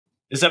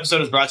This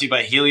episode is brought to you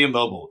by Helium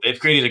Mobile. They've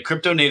created a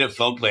crypto-native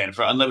phone plan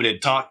for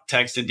unlimited talk,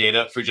 text, and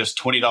data for just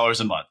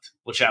 $20 a month.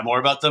 We'll chat more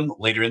about them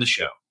later in the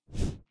show.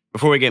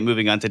 Before we get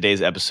moving on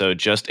today's episode,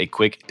 just a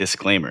quick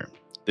disclaimer.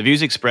 The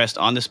views expressed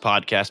on this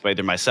podcast by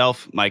either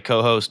myself, my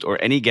co-host, or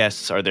any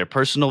guests are their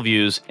personal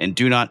views and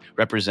do not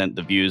represent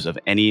the views of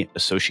any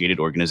associated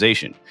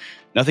organization.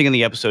 Nothing in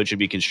the episode should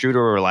be construed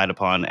or relied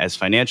upon as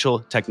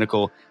financial,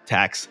 technical,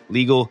 tax,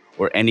 legal,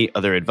 or any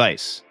other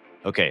advice.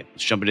 Okay,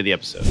 let's jump into the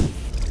episode.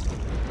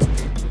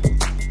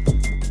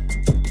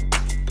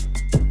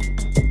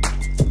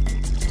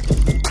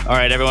 All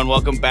right, everyone,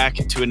 welcome back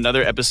to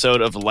another episode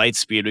of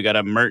Lightspeed. We got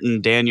a Mert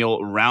and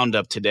Daniel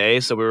roundup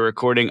today. So we're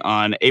recording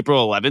on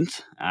April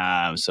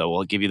 11th. So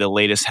we'll give you the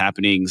latest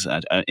happenings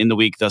in the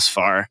week thus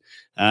far.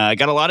 I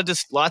got a lot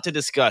to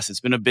discuss.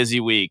 It's been a busy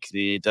week.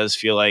 It does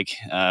feel like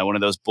one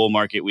of those bull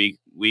market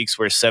weeks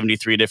where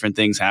 73 different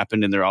things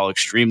happened and they're all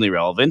extremely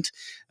relevant.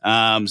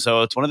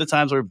 So it's one of the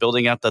times we're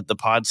building out the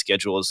pod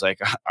schedule. Is like,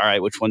 all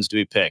right, which ones do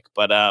we pick?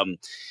 But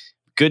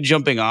good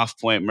jumping off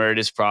point, Mert,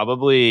 is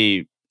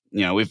probably...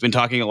 we've been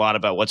talking a lot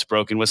about what's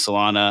broken with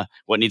Solana,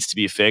 what needs to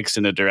be fixed,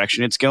 and the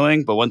direction it's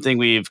going. But one thing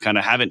we've kind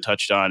of haven't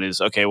touched on is,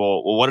 okay,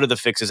 well, what are the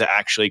fixes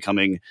actually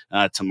coming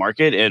to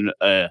market? And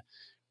the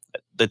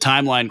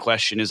timeline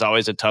question is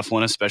always a tough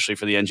one, especially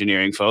for the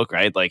engineering folk,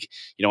 right? Like,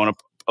 you don't want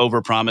to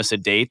overpromise a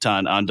date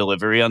on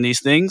delivery on these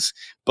things.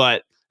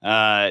 But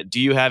do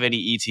you have any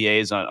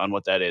ETAs on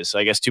what that is? So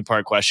I guess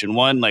two-part question.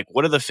 One, like,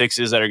 what are the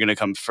fixes that are going to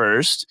come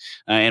first?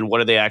 And what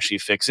are they actually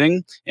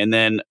fixing? And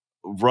then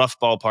rough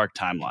ballpark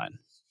timeline.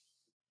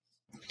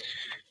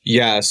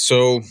 Yeah,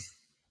 so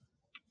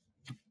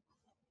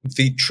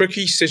the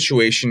tricky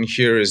situation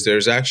here is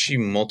there's actually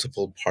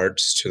multiple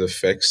parts to the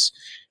fix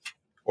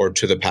or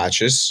to the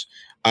patches.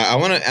 I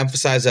want to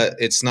emphasize that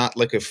it's not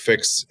like a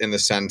fix in the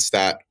sense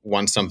that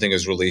once something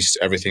is released,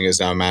 everything is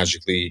now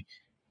magically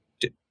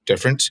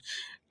different.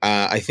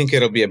 I think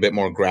it'll be a bit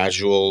more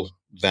gradual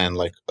than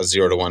like a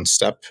 0 to 1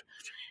 step.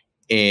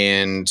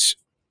 And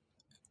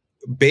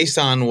based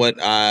on what,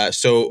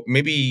 so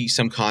maybe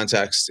some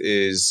context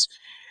is,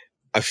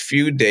 a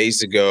few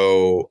days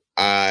ago,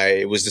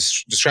 I was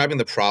describing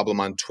the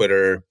problem on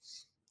Twitter,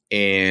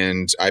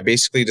 and I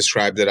basically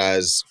described it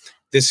as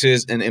this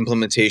is an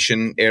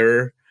implementation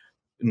error,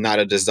 not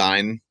a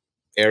design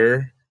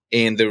error.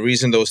 And the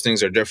reason those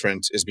things are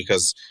different is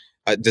because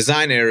a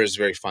design error is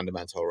very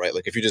fundamental, right?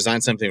 Like if you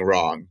design something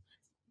wrong,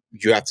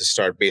 you have to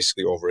start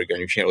basically over again.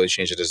 You can't really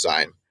change the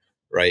design,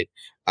 right?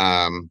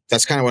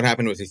 That's kind of what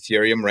happened with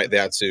Ethereum, right? They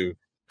had to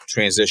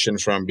transition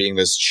from being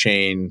this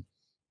chain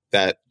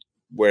that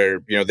where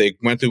they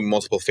went through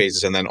multiple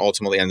phases and then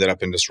ultimately ended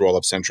up in this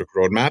roll-up centric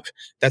roadmap.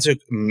 That took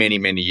many,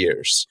 many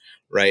years,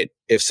 right?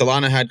 If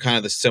Solana had kind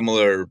of the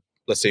similar,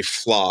 let's say,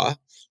 flaw,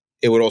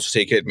 it would also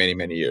take it many,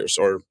 many years,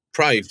 or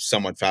probably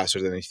somewhat faster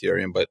than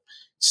Ethereum, but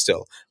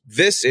still.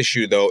 This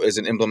issue, though, is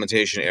an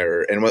implementation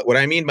error. And what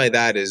I mean by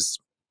that is,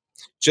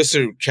 just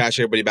to catch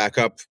everybody back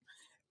up,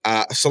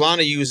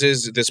 Solana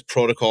uses this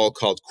protocol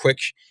called Quick,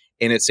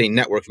 and it's a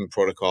networking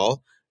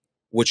protocol,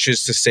 which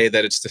is to say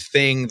that it's the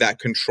thing that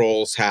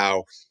controls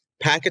how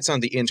packets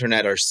on the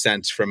internet are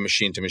sent from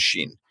machine to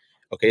machine.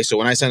 Okay, so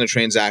when I send a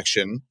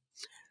transaction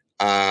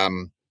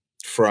from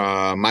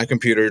my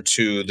computer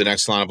to the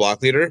next Solana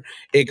block leader,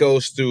 it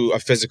goes through a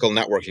physical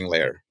networking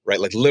layer, right?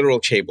 Like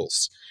literal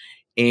cables.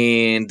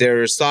 And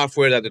there's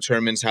software that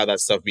determines how that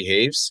stuff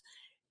behaves.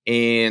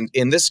 And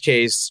in this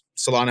case,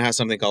 Solana has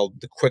something called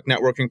the Quick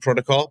Networking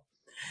Protocol.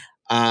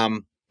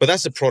 But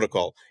that's the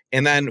protocol.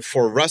 And then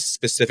for Rust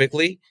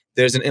specifically,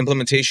 there's an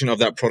implementation of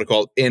that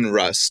protocol in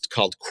Rust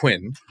called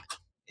Quinn.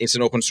 It's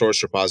an open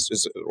source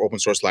open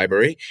source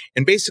library.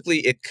 And basically,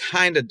 it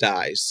kind of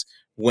dies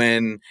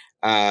when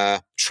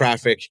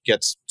traffic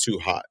gets too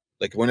hot.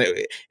 Like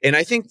and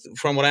I think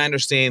from what I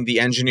understand, the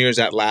engineers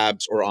at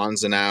Labs or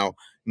Onza now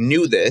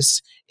knew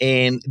this.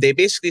 And they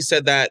basically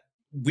said that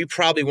we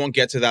probably won't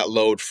get to that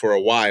load for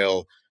a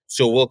while.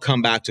 So we'll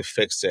come back to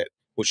fix it,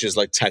 which is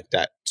like tech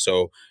debt.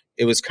 So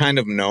it was kind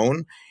of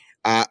known.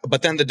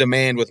 But then the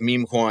demand with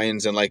meme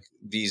coins and like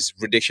these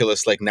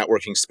ridiculous like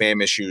networking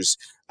spam issues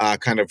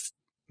kind of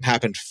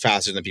happened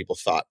faster than people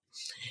thought.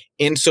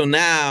 And so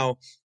now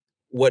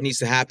what needs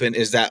to happen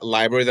is that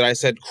library that I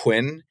said,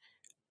 Quinn,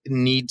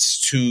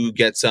 needs to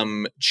get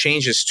some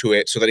changes to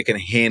it so that it can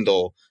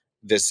handle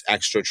this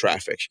extra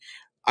traffic.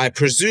 I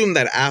presume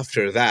that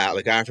after that,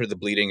 like after the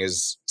bleeding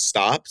is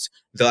stopped,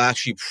 they'll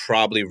actually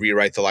probably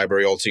rewrite the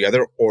library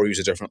altogether or use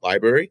a different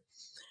library.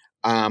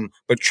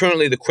 But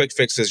currently, the quick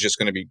fix is just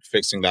going to be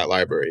fixing that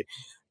library.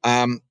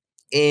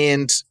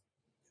 And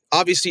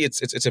obviously,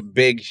 it's a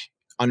big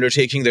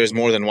undertaking. There's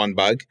more than one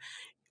bug,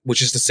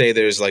 which is to say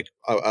there's like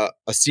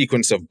a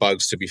sequence of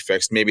bugs to be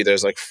fixed. Maybe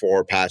there's like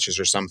 4 patches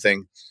or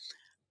something.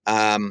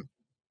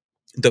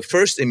 The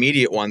first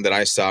immediate one that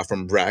I saw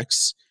from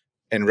Rex,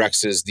 and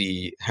Rex is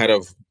the head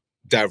of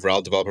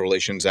DevRel, developer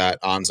relations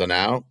at Onza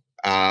now.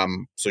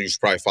 So you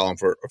should probably follow him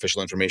for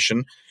official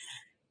information.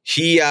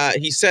 He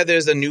said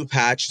there's a new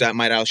patch that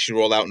might actually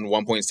roll out in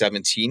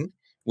 1.17,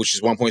 which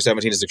is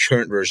 1.17 is the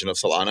current version of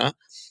Solana.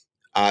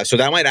 So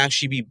that might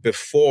actually be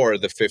before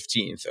the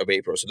 15th of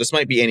April. So this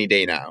might be any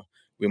day now.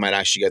 We might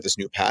actually get this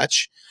new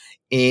patch.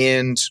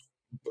 And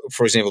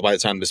for example, by the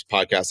time this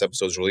podcast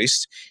episode is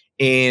released,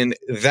 and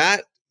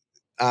that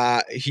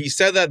he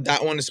said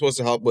that one is supposed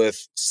to help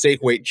with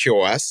stake weight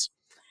QoS.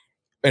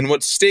 And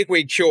what stake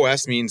weight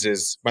QoS means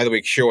is, by the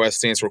way, QoS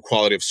stands for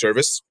quality of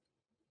service.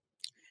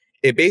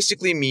 It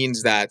basically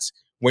means that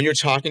when you're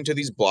talking to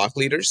these block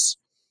leaders,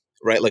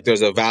 right, like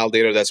there's a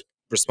validator that's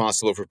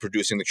responsible for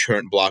producing the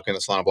current block in the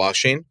Solana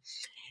blockchain.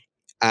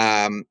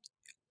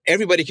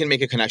 Everybody can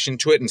make a connection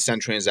to it and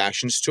send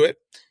transactions to it.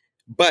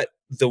 But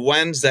the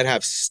ones that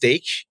have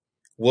stake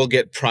will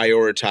get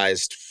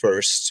prioritized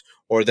first,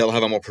 or they'll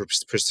have a more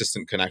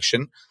persistent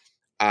connection.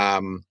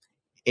 And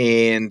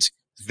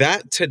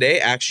that today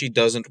actually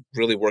doesn't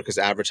really work as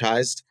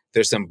advertised.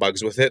 There's some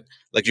bugs with it.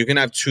 Like you can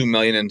have 2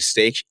 million in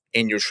stake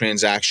and your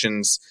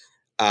transactions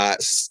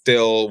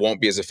still won't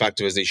be as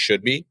effective as they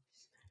should be.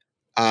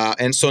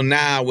 And so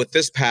now with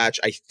this patch,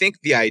 I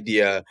think the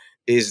idea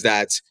is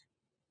that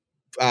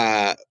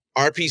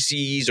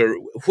RPCs or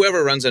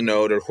whoever runs a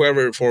node or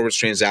whoever forwards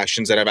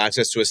transactions that have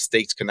access to a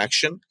staked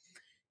connection,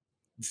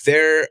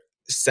 their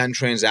send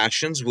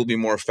transactions will be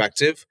more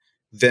effective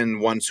than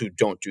ones who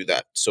don't do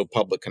that. So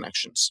public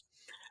connections.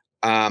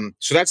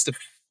 So that's the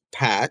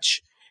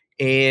patch.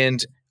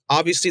 And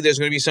obviously there's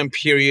going to be some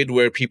period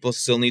where people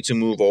still need to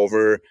move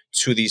over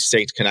to these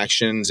staked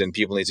connections and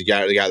people need to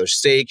gather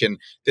stake. And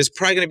there's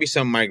probably going to be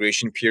some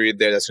migration period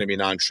there that's going to be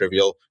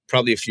non-trivial,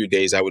 probably a few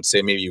days, I would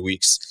say, maybe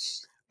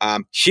weeks.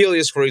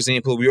 Helios, for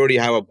example, we already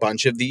have a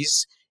bunch of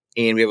these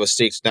and we have a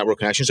staked network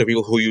connection. So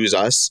people who use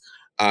us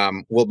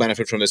will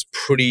benefit from this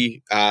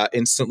pretty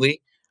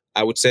instantly,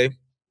 I would say.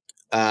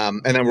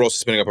 And then we're also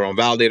spinning up our own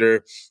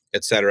validator,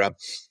 etc.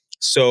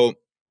 So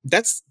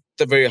that's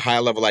the very high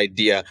level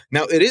idea.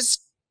 Now it is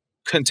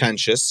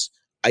contentious,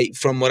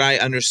 from what I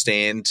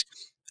understand,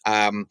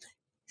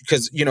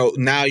 because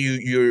now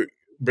you're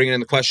bringing in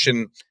the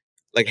question,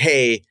 like,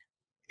 hey,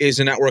 is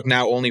the network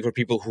now only for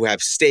people who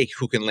have stake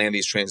who can land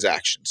these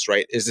transactions,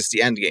 right? Is this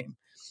the end game?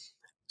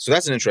 So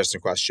that's an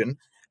interesting question.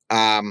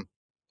 I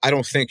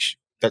don't think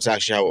that's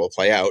actually how it will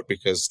play out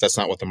because that's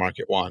not what the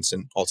market wants,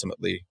 and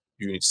ultimately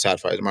you need to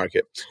satisfy the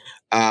market.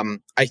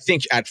 I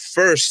think at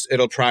first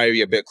it'll probably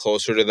be a bit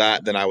closer to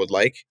that than I would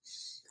like.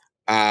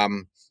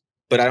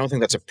 But I don't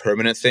think that's a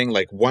permanent thing.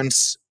 Like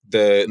once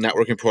the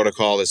networking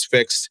protocol is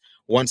fixed,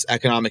 once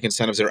economic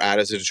incentives are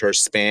added to deter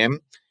spam,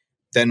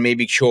 then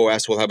maybe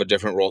QoS will have a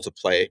different role to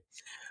play.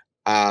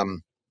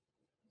 And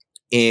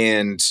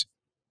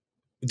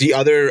the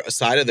other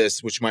side of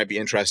this, which might be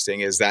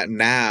interesting, is that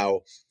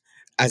now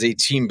as a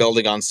team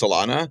building on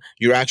Solana,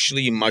 you're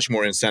actually much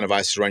more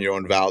incentivized to run your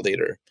own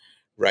validator,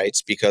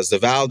 right? Because the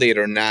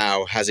validator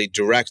now has a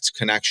direct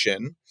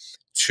connection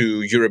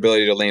to your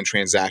ability to land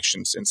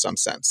transactions in some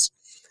sense.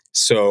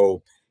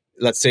 So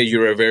let's say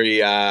you're a very,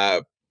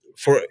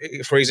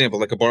 for example,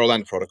 like a borrow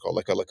lend protocol,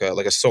 like a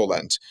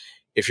Solend.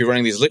 If you're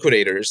running these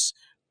liquidators,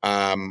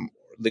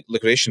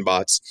 liquidation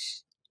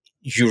bots,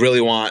 you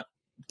really want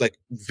like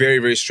very,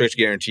 very strict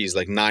guarantees,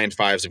 like 9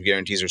 fives of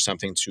guarantees or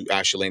something to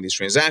actually land these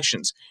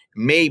transactions.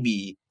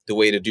 Maybe the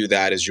way to do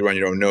that is you run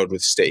your own node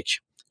with stake,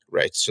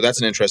 right? So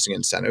that's an interesting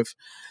incentive.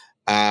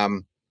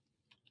 I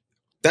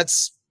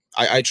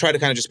try to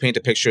kind of just paint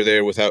a picture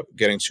there without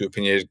getting too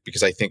opinionated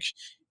because I think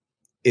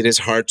it is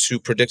hard to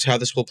predict how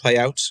this will play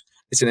out.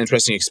 It's an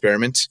interesting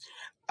experiment.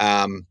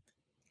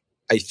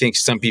 I think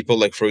some people,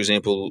 like for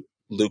example,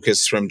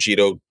 Lucas from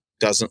Jito,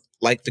 doesn't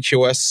like the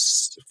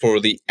QoS for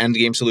the end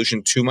game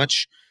solution too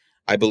much,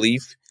 I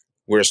believe,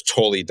 whereas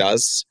Tolly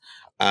does.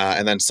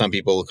 And then some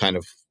people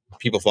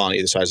fall on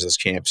either sides of this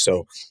camp.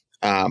 So,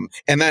 and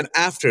then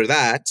after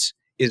that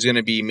is going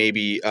to be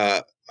maybe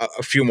a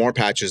few more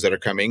patches that are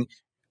coming,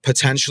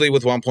 potentially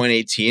with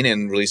 1.18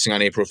 and releasing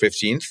on April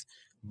 15th.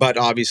 But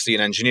obviously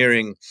in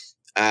engineering,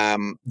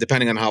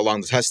 depending on how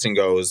long the testing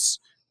goes,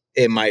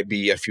 it might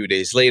be a few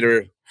days later,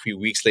 a few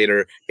weeks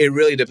later. It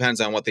really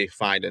depends on what they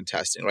find in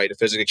testing, right? If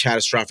there's like a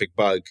catastrophic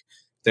bug,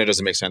 then it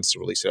doesn't make sense to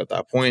release it at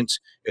that point.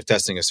 If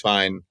testing is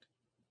fine,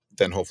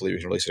 then hopefully we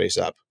can release it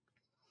ASAP.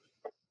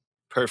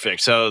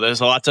 Perfect. So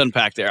there's a lot to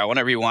unpack there. I want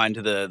to rewind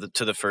to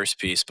the first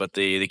piece, but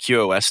the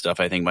QoS stuff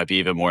I think might be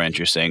even more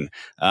interesting.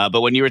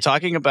 But when you were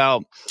talking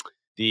about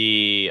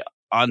the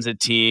Onza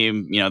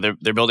team,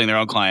 they're building their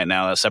own client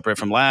now that's separate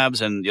from labs,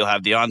 and you'll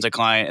have the Onza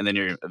client, and then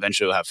you're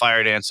eventually will have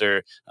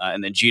FireDancer,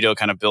 and then Jito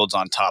kind of builds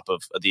on top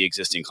of the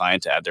existing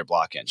client to add their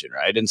block engine,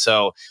 right? And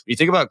so when you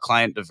think about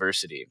client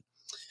diversity,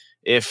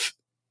 if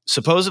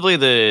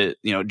supposedly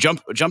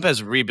Jump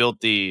has rebuilt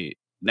the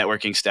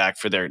networking stack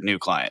for their new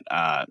client,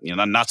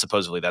 not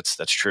supposedly, that's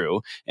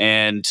true,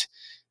 and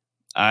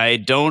I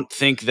don't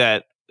think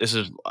that this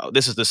is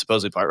the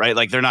supposedly part, right?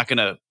 Like they're not going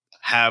to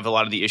have a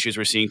lot of the issues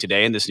we're seeing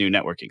today in this new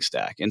networking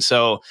stack. And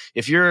so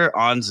if you're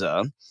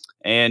Onza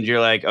and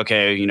you're like,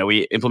 okay,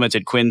 we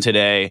implemented Quinn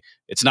today,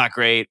 it's not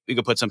great, we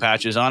could put some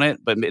patches on it,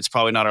 but it's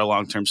probably not our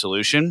long-term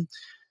solution.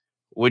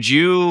 Would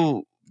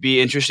you be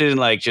interested in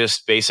like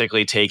just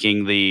basically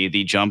taking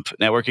the Jump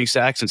networking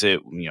stack since it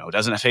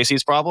doesn't face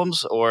these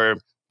problems, or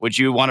would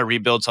you want to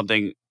rebuild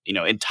something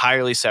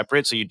entirely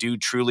separate so you do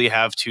truly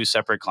have two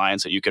separate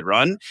clients that you could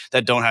run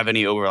that don't have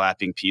any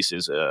overlapping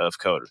pieces of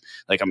code?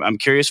 Like I'm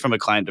curious from a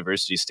client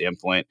diversity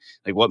standpoint,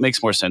 like what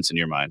makes more sense in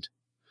your mind?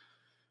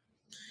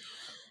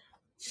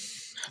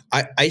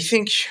 I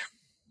think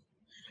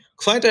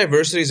client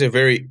diversity is a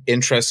very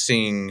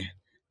interesting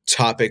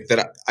topic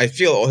that I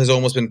feel has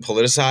almost been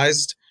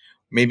politicized,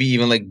 maybe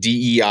even like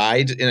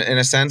DEI'd in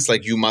a sense.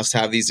 Like you must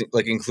have these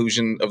like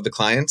inclusion of the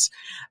clients.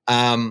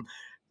 I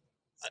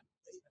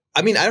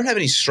mean, I don't have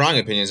any strong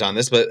opinions on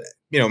this, but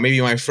maybe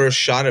my first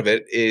shot of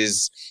it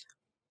is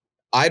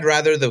I'd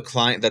rather the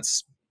client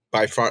that's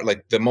by far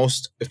like the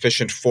most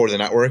efficient for the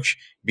network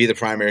be the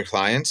primary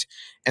client.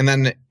 And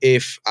then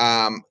if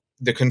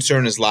the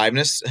concern is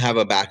liveness, have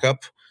a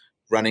backup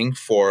running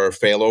for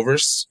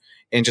failovers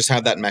and just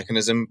have that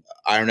mechanism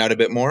iron out a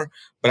bit more.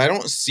 But I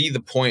don't see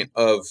the point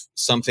of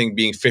something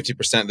being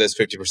 50% this,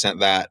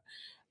 50% that,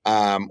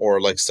 or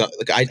like,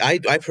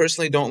 I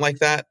personally don't like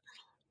that.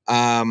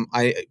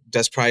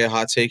 That's probably a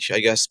hot take,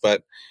 I guess.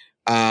 But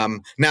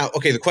now,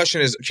 okay, the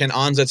question is, can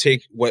Anza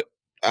take what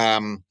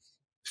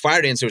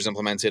Firedancer was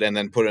implemented and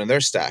then put it in their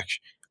stack?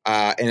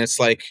 And it's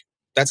like,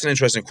 that's an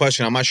interesting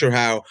question. I'm not sure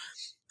how.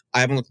 I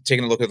haven't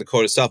taken a look at the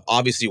code itself.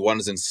 Obviously, one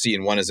is in C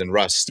and one is in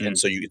Rust, and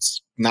so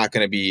it's not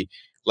going to be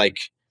like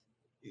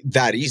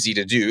that easy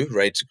to do,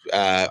 right?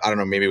 I don't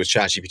know, maybe with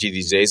ChatGPT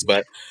these days,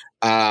 but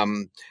I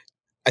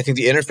think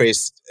the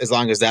interface, as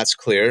long as that's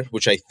clear,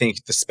 which I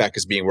think the spec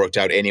is being worked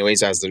out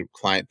anyways as the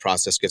client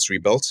process gets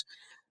rebuilt.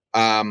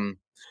 But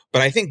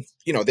I think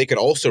they could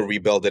also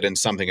rebuild it in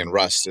something in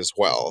Rust as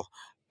well.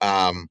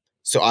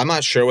 So I'm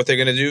not sure what they're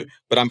going to do,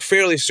 but I'm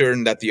fairly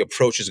certain that the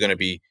approach is going to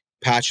be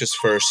patches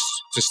first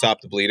to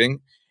stop the bleeding,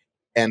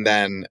 and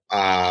then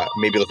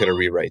maybe look at a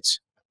rewrite.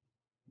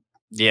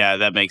 Yeah,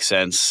 that makes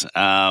sense.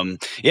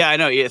 Yeah, I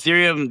know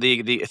Ethereum,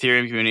 the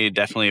Ethereum community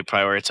definitely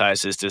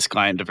prioritizes this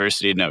client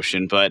diversity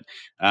notion. But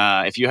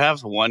if you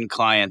have one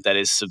client that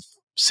is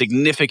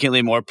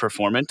significantly more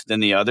performant than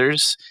the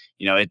others,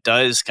 it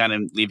does kind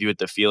of leave you with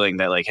the feeling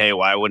that like, hey,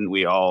 why wouldn't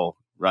we all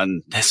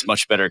run this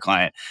much better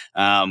client?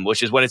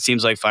 Which is what it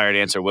seems like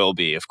Firedancer will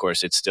be. Of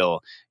course, it's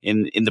still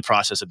in the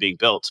process of being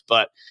built,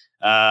 but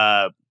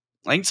I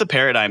think the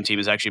Paradigm team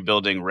is actually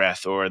building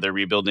Reth, or they're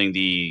rebuilding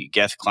the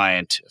Geth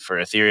client for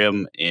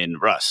Ethereum in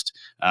Rust.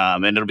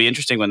 And it'll be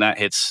interesting when that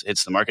hits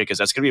the market, because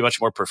that's going to be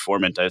much more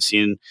performant. I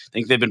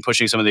think they've been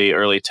pushing some of the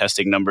early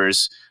testing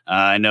numbers.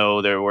 I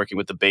know they're working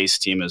with the base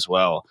team as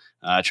well,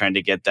 trying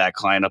to get that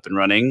client up and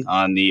running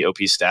on the OP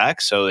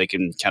stack so they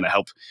can kind of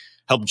help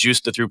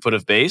juice the throughput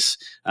of base.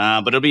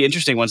 But it'll be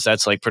interesting once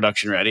that's like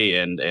production ready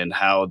and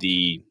how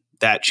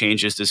that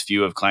changes this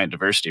view of client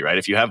diversity, right?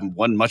 If you have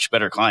one much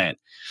better client,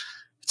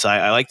 so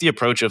I like the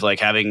approach of like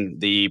having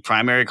the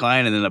primary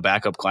client and then a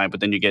backup client, but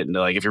then you get into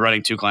like, if you're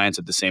running two clients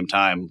at the same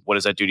time, what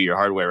does that do to your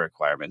hardware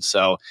requirements?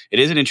 So it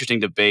is an interesting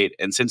debate.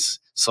 And since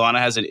Solana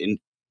has a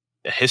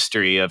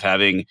history of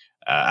having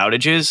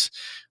outages,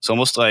 it's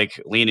almost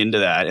like lean into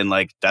that. And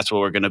like, that's what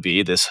we're going to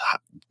be,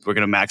 we're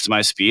going to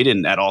maximize speed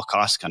and at all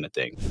costs kind of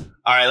thing.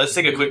 All right, let's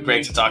take a quick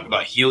break to talk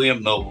about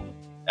Helium Mobile.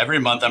 Every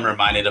month, I'm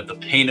reminded of the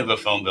pain of a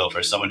phone bill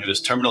for someone who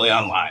is terminally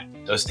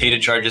online. Those data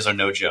charges are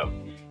no joke.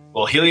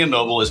 Well, Helium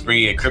Mobile is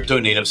bringing a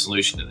crypto-native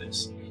solution to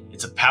this.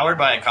 It's powered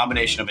by a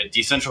combination of a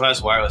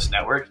decentralized wireless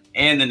network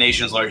and the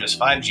nation's largest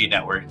 5G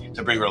network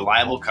to bring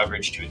reliable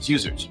coverage to its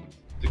users.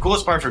 The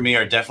coolest part for me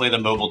are definitely the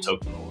mobile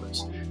token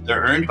rewards.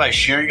 They're earned by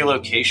sharing your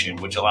location,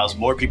 which allows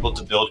more people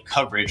to build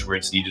coverage where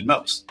it's needed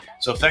most.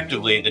 So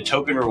effectively, the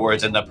token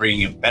rewards end up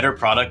bringing a better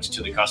product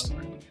to the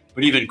customer.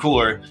 But even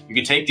cooler, you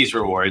can take these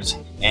rewards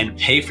and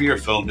pay for your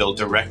phone bill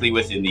directly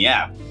within the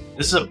app.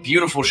 This is a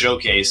beautiful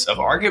showcase of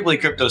arguably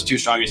crypto's two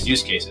strongest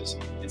use cases: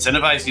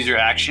 incentivized user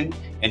action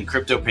and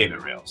crypto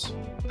payment rails.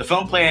 The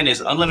phone plan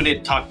is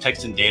unlimited talk,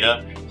 text, and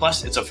data,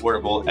 plus it's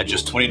affordable at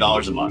just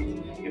 $20 a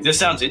month. If this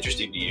sounds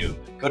interesting to you,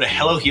 go to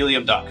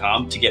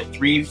hellohelium.com to get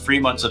 3 free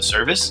months of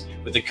service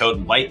with the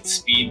code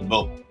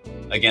LIGHTSPEEDMOBILE.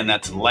 Again,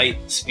 that's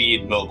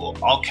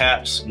LIGHTSPEEDMOBILE, all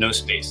caps, no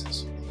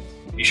spaces.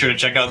 Be sure to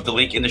check out the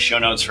link in the show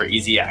notes for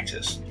easy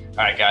access. All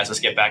right, guys, let's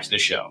get back to the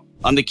show.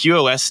 On the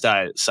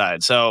QoS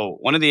side, so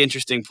one of the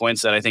interesting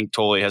points that I think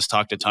Toli has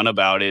talked a ton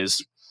about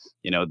is,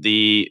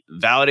 the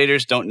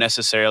validators don't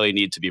necessarily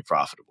need to be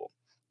profitable.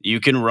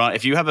 You can run,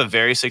 if you have a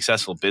very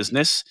successful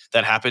business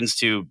that happens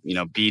to,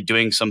 be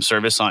doing some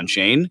service on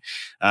chain,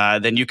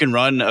 then you can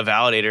run a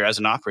validator as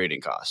an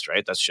operating cost,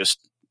 right? That's just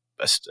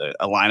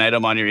a line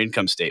item on your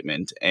income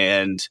statement,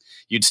 and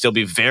you'd still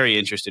be very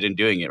interested in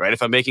doing it, right?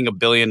 If I'm making $1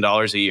 billion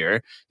a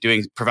year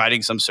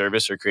providing some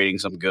service or creating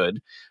some good,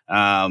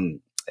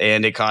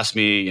 and it costs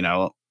me,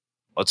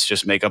 let's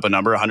just make up a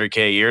number,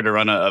 $100K a year to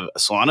run a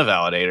Solana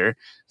validator,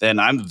 then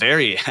I'm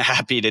very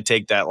happy to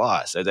take that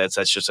loss. That's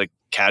just a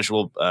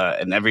casual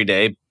and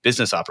everyday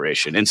business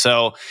operation. And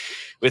so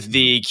with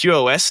the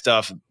QoS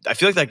stuff, I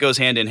feel like that goes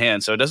hand in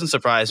hand. So it doesn't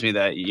surprise me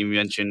that you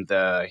mentioned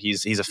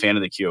he's a fan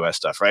of the QoS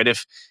stuff, right?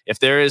 If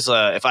there is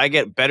if I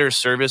get better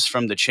service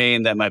from the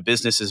chain that my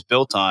business is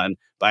built on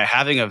by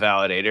having a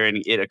validator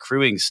and it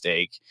accruing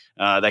stake,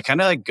 that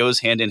kind of like goes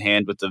hand in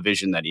hand with the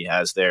vision that he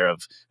has there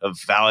of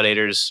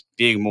validators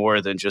being more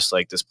than just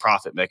like this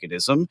profit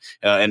mechanism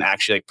and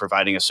actually like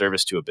providing a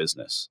service to a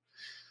business.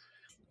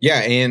 Yeah,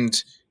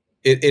 and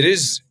it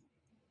is.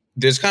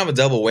 There's kind of a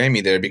double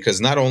whammy there,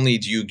 because not only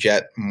do you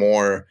get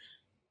more,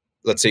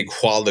 let's say,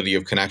 quality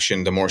of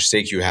connection the more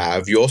stake you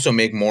have, you also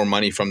make more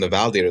money from the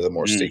validator the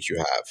more stake you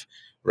have,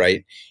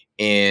 right?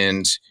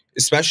 And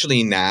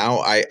especially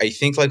now, I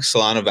think like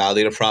Solana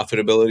validator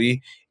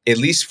profitability, at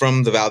least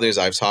from the validators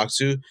I've talked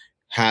to,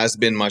 has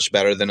been much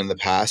better than in the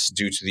past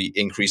due to the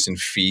increase in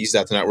fees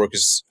that the network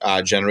is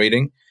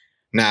generating.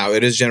 Now,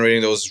 it is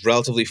generating those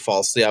relatively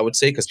falsely, I would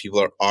say, because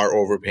people are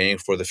overpaying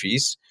for the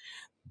fees.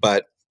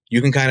 But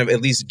you can kind of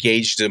at least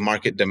gauge the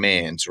market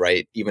demands,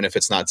 right? Even if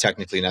it's not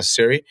technically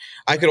necessary.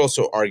 I could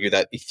also argue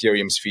that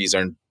Ethereum's fees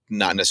are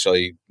not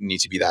necessarily need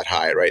to be that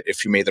high, right?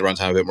 If you made the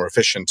runtime a bit more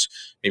efficient,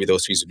 maybe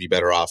those fees would be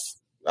better off.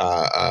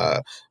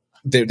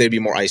 They'd be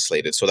more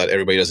isolated so that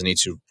everybody doesn't need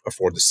to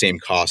afford the same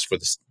cost for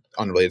this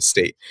unrelated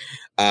state.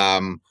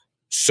 It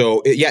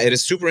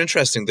is super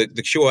interesting. The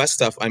QoS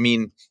stuff, I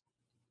mean,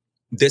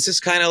 this is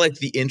kind of like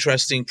the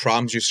interesting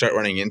problems you start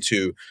running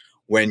into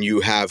when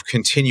you have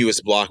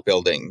continuous block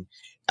building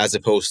as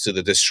opposed to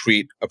the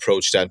discrete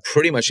approach that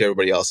pretty much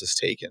everybody else has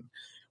taken,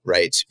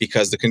 right?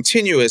 Because the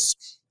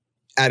continuous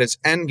at its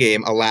end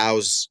game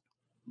allows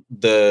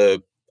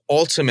the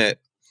ultimate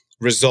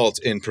result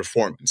in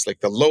performance, like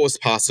the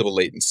lowest possible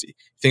latency.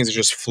 Things are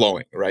just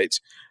flowing, right?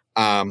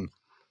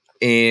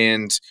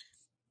 And,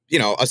 you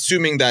know,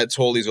 assuming that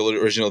Tolly's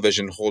original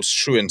vision holds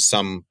true in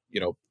some, you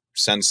know,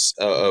 sense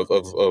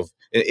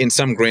in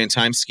some grand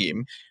time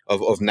scheme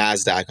of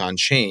NASDAQ on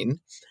chain,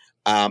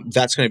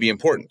 that's going to be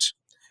important.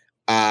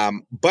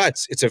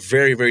 But it's a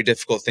very, very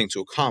difficult thing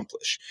to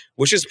accomplish,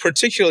 which is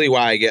particularly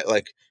why I get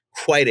like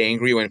quite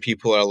angry when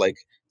people are like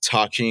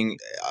talking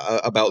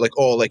about like,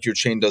 oh, like your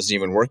chain doesn't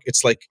even work.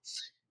 It's like,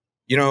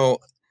 you know,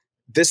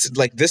 this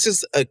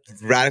is a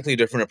radically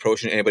different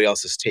approach than anybody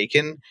else has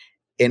taken.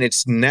 And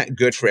it's not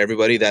good for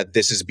everybody that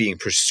this is being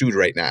pursued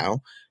right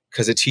now,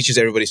 because it teaches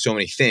everybody so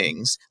many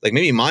things. Like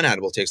maybe Monad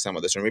will take some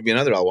of this, or maybe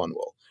another L1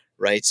 will,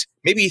 right?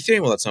 Maybe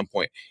Ethereum will at some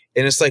point.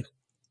 And it's like,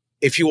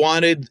 if you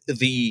wanted to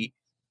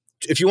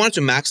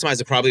maximize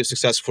the probability of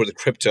success for the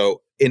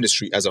crypto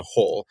industry as a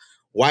whole,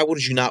 why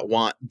would you not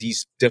want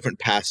these different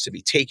paths to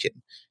be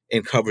taken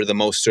and cover the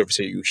most surface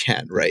that you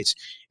can, right?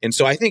 And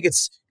so I think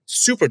it's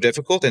super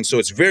difficult, and so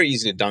it's very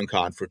easy to dunk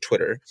on for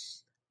Twitter,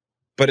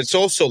 but it's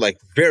also like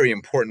very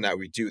important that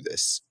we do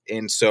this.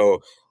 And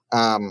so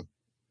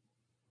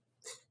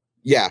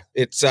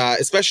it's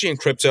especially in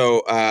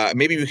crypto,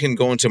 maybe we can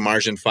go into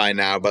MarginFi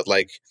now, but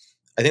like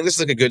I think this is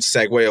like a good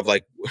segue of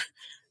like,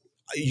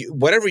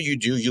 whatever you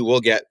do, you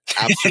will get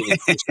absolutely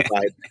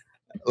crucified.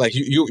 Like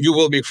you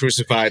will be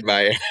crucified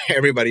by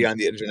everybody on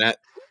the internet.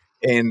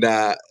 And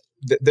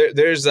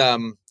there's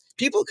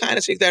people kind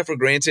of take that for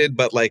granted,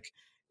 but like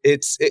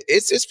it's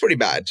pretty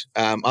bad.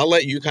 I'll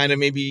let you kind of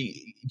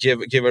maybe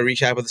give a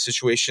recap of the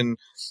situation.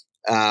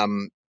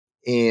 But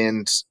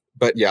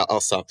yeah,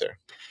 I'll stop there.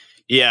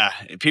 Yeah,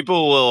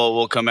 people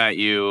will come at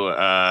you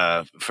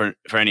for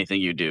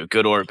anything you do,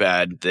 good or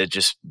bad. That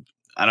just,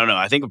 I don't know.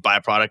 I think a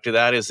byproduct of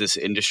that is this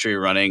industry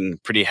running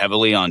pretty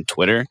heavily on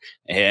Twitter,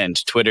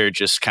 and Twitter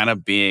just kind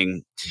of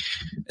being,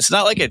 it's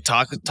not like a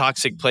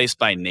toxic place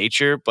by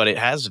nature, but it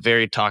has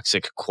very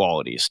toxic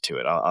qualities to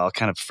it. I'll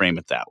kind of frame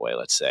it that way,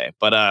 let's say.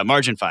 But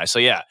MarginFi, so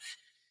yeah,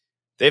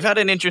 they've had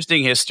an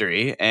interesting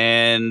history,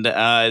 and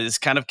this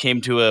kind of came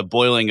to a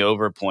boiling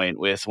over point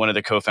with one of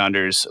the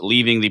co-founders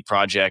leaving the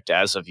project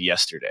as of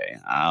yesterday.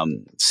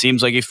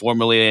 Seems like he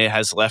formally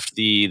has left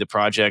the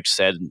project,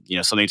 said, you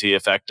know, something to the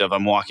effect of,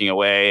 "I'm walking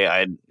away.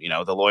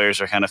 The lawyers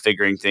are kind of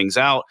figuring things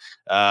out,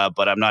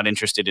 but I'm not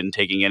interested in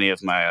taking any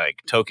of my like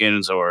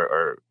tokens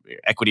or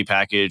equity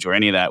package or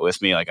any of that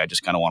with me. Like, I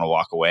just kind of want to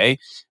walk away,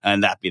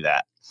 and that be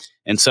that."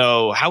 And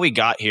so how we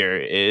got here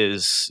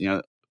is, you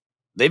know,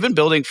 they've been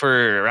building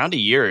for around a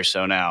year or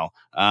so now.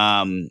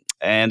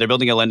 And they're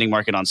building a lending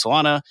market on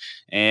Solana,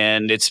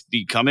 and it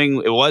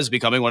was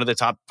becoming one of the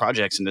top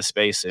projects in this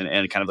space,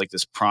 and kind of like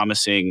this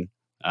promising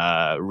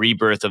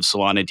rebirth of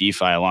Solana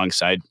DeFi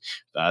alongside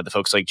the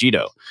folks like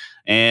Jito.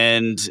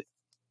 And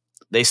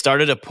they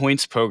started a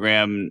points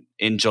program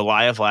in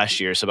July of last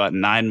year, so about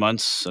 9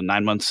 months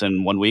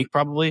and 1 week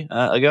probably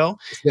ago.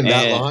 It's been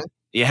that long?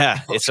 Yeah.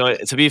 So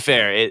to be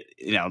fair,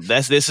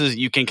 this is,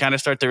 you can kind of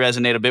start to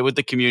resonate a bit with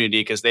the community,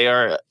 because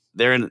they're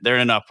in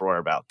an uproar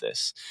about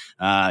this.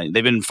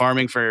 They've been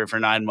farming for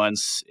 9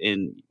 months.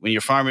 When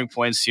you're farming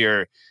points,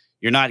 you're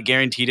not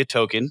guaranteed a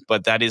token,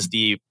 but that is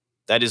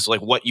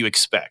like what you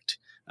expect.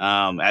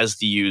 as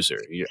the user.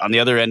 On the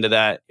other end of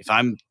that, if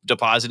I'm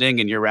depositing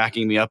and you're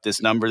racking me up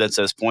this number that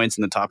says points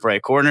in the top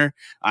right corner,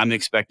 I'm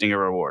expecting a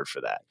reward for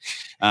that.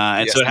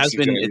 And yes, so it has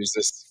been.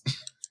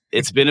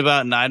 It's been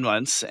about 9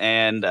 months,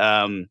 and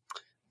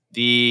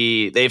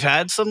they've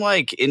had some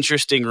like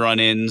interesting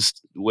run-ins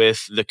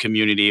with the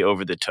community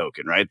over the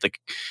token, right?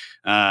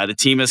 The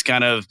team has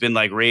kind of been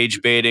like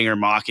rage baiting or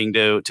mocking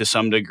to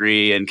some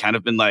degree, and kind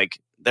of been like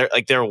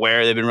they're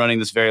aware they've been running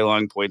this very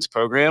long points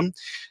program.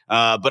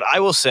 But I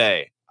will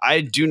say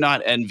I do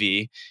not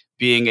envy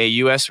being a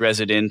U.S.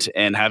 resident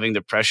and having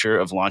the pressure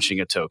of launching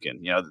a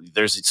token. You know,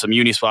 there's some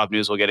Uniswap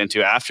news we'll get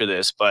into after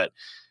this, but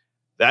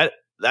that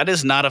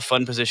is not a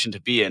fun position to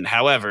be in.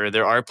 However,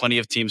 there are plenty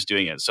of teams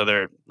doing it. So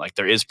there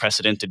is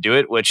precedent to do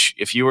it, which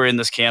if you were in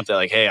this camp that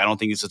like, hey, I don't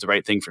think this is the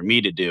right thing for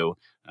me to do,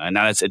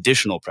 now it's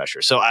additional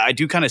pressure. So I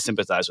do kind of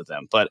sympathize with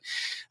them. But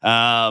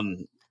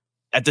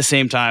at the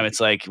same time, it's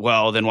like,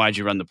 well, then why'd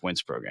you run the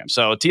points program?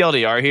 So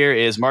TLDR here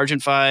is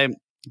MarginFi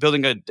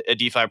building a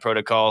DeFi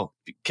protocol,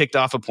 kicked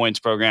off a points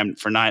program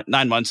for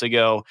nine months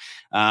ago,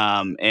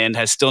 and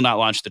has still not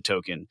launched the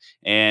token.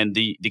 And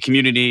the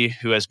community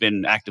who has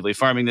been actively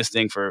farming this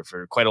thing for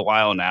quite a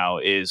while now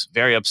is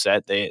very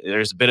upset.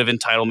 There's a bit of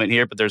entitlement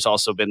here, but there's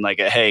also been like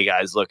hey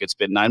guys, look, it's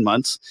been 9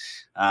 months.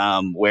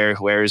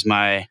 Where's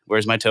my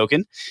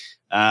token?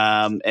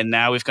 And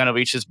now we've kind of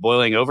reached this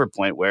boiling over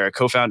point where a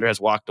co-founder has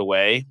walked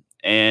away,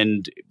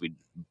 and we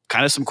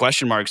kind of some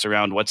question marks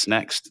around what's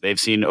next. They've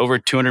seen over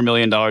 $200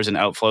 million in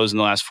outflows in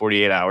the last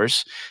 48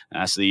 hours.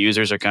 So the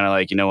users are kind of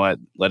like, you know what,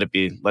 let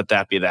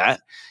that be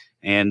that.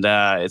 And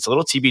it's a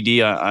little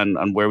TBD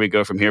on where we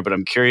go from here, but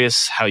I'm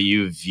curious how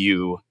you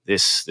view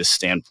this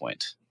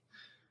standpoint.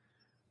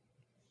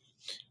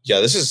 Yeah,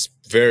 this is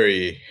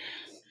very,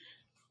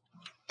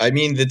 I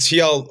mean, the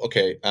TL,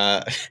 okay.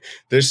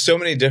 There's so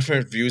many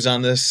different views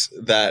on this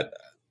that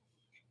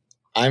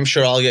I'm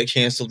sure I'll get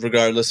canceled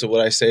regardless of what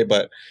I say,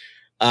 but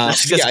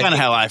that's kind of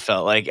how I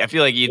felt. Like, I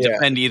feel like you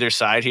defend either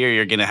side here,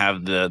 you're going to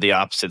have the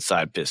opposite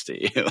side pissed at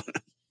you.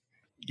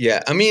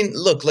 Yeah. I mean,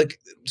 look, like,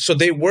 so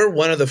they were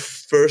one of the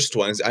first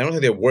ones. I don't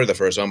think they were the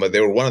first one, but they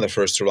were one of the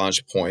first to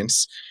launch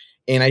points.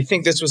 And I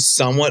think this was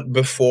somewhat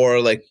before,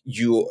 like,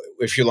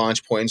 if you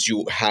launch points,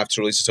 you have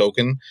to release a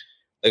token.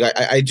 Like,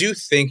 I do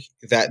think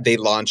that they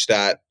launched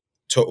that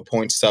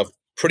point stuff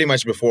pretty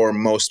much before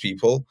most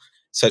people,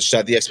 such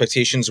that the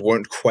expectations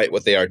weren't quite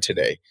what they are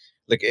today.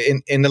 Like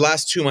in the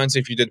last 2 months,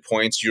 if you did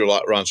points, you're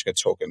launching a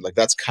token. Like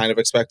that's kind of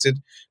expected.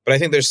 But I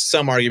think there's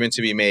some argument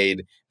to be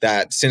made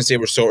that since they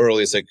were so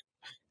early, it's like,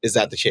 is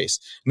that the case?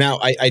 Now,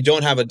 I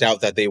don't have a doubt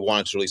that they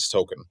wanted to release a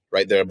token,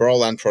 right? They're a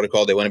Borrowland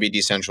protocol. They want to be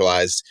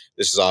decentralized.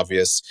 This is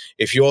obvious.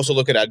 If you also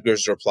look at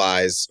Edgar's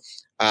replies,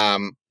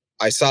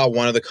 I saw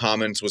one of the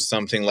comments was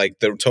something like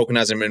the token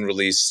hasn't been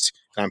released,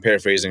 I'm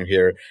paraphrasing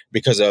here,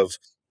 because of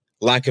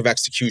lack of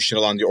execution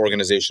along the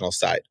organizational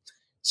side.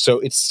 So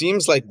it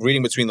seems like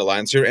reading between the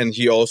lines here. And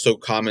he also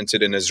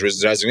commented in his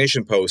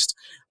resignation post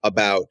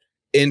about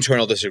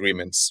internal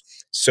disagreements.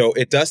 So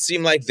it does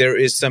seem like there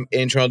is some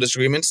internal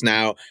disagreements.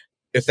 Now,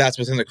 if that's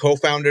within the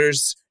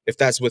co-founders, if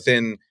that's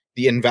within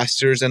the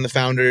investors and the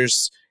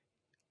founders,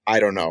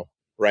 I don't know,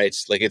 right?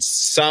 Like it's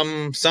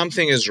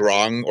something is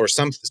wrong, or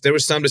there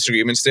was some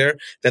disagreements there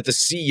that the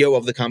CEO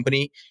of the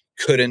company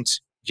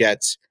couldn't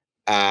get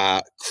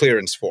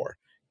clearance for.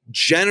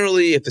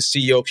 Generally, if the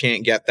CEO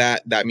can't get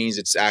that, that means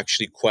it's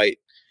actually quite,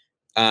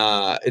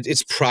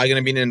 it's probably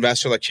going to be an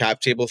investor like cap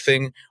table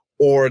thing,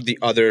 or the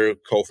other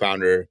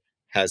co-founder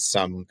has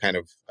some kind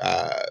of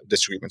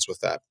disagreements with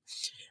that.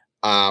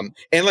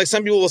 And like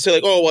some people will say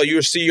like, oh, well, you're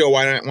a CEO.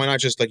 Why not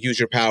just like use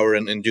your power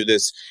and do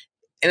this?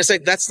 And it's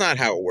like, that's not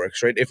how it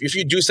works, right? If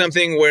you do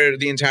something where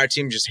the entire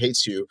team just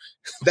hates you,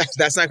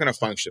 that's not going to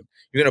function.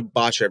 You're going to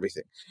botch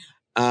everything.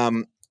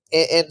 And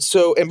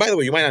by the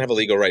way, you might not have a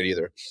legal right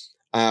either.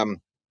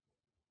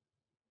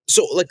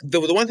 So like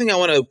the one thing I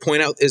want to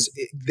point out is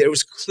there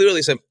was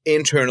clearly some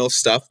internal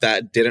stuff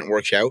that didn't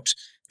work out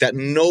that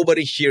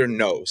nobody here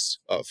knows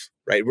of,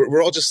 right?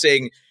 We're all just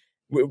saying,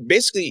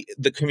 basically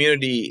the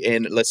community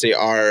and let's say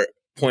our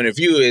point of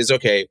view is,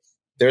 okay,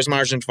 there's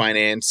Margin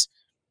Finance.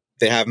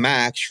 They have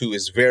Mac, who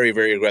is very,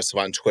 very aggressive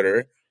on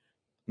Twitter,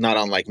 not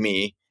unlike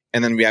me.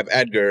 And then we have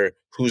Edgar,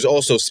 who's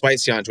also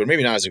spicy on Twitter,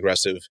 maybe not as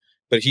aggressive,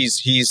 but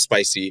he's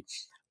spicy.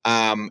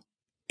 And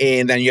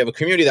then you have a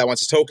community that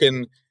wants a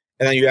token.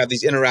 And then you have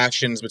these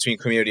interactions between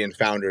community and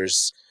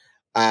founders.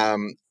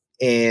 And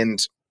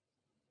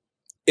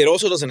it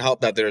also doesn't help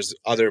that there's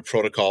other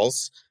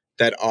protocols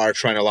that are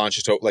trying to launch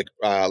a token, like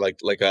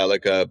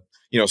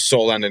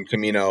Solana and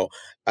Camino.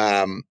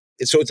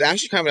 So it's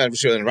actually kind of an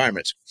adversarial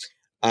environment.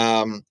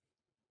 And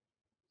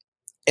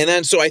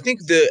then, so I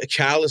think the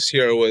catalyst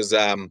here was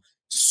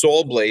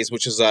Soulblaze,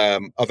 which is a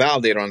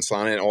validator on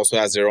Solana and also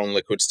has their own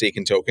liquid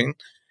staking token.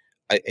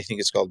 I think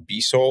it's called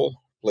BSOL,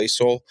 Blaze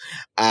Soul.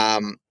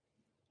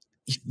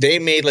 They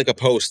made like a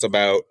post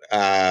about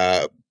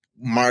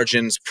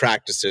margins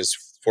practices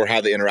for how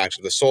they interact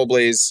with the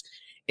Soulblaze,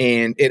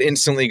 and it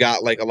instantly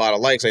got like a lot of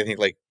likes. I think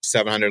like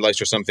 700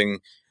 likes or something.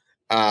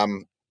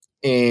 And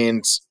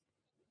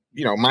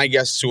my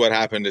guess to what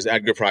happened is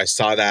Edgar Price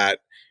saw that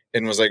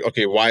and was like,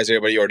 okay, why is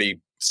everybody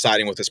already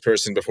siding with this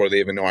person before they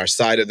even know our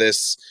side of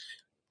this?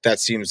 That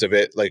seems a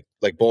bit like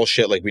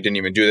bullshit. Like we didn't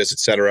even do this,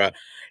 etc.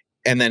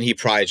 And then he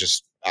probably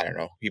just, I don't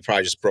know, he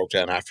probably just broke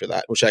down after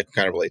that, which I can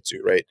kind of relate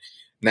to, right?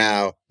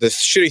 Now, the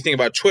shitty thing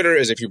about Twitter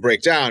is if you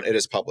break down, it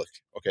is public,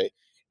 okay?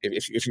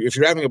 If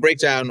you're having a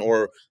breakdown,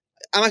 or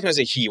I'm not going to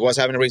say he was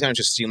having a breakdown, it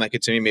just seemed like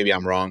it to me. Maybe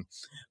I'm wrong.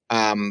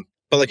 But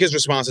like his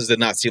responses did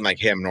not seem like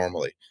him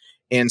normally.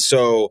 And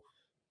so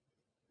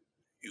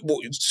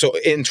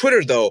in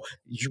Twitter, though,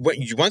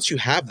 once you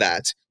have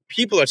that,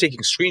 people are taking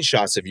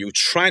screenshots of you,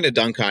 trying to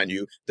dunk on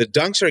you. The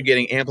dunks are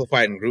getting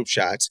amplified in group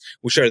chats,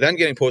 which are then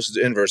getting posted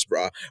to Inverse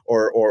Bra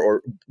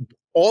or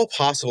all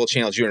possible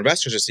channels. Your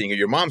investors are seeing it.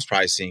 Your mom's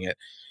probably seeing it.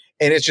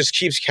 And it just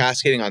keeps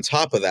cascading on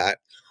top of that.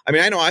 I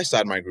mean, I know I saw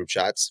it in my group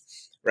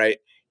chats, right?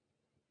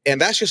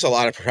 And that's just a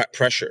lot of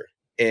pressure.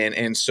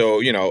 And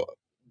so,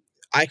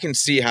 I can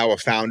see how a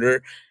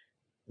founder,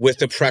 with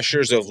the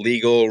pressures of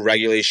legal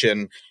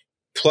regulation,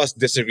 plus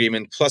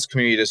disagreement, plus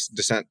community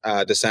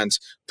dissent,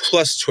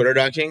 plus Twitter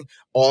dunking,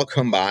 all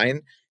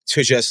combine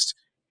to just,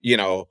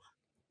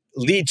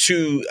 lead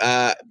to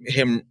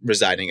him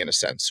resigning in a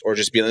sense, or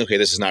just being like, okay,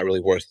 this is not really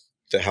worth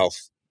the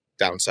health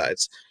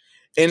downsides.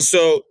 And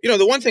so,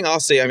 the one thing I'll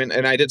say, I mean,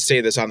 and I did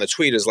say this on the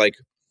tweet, is like,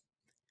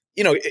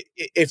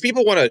 if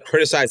people want to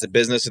criticize the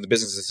business and the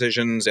business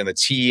decisions and the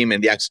team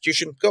and the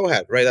execution, go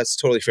ahead, right? That's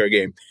totally fair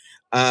game.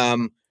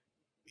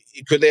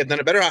 Could they have done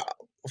it better?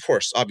 Of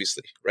course,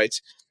 obviously, right?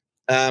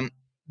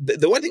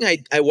 The one thing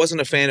I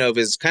wasn't a fan of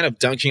is kind of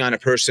dunking on a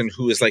person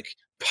who is like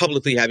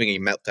publicly having a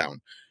meltdown,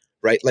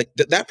 right? Like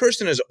that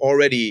person is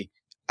already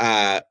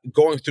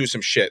going through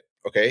some shit,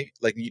 okay?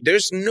 Like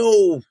there's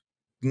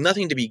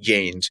nothing to be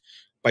gained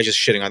by just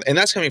shitting on, and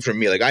that's coming from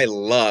me. Like I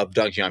love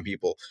dunking on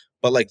people,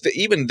 but like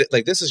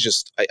this is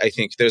just, I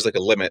think there's like a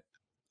limit.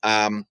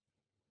 What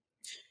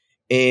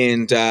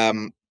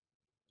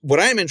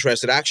I'm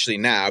interested actually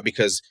now,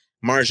 because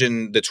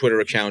Margin, the Twitter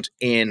account,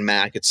 and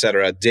Mac,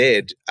 etc.,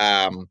 did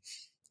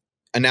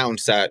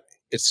announce that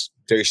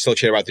they still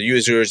care about the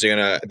users. They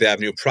have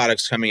new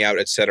products coming out,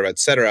 etc.,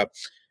 etc.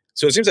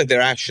 So it seems like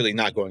they're actually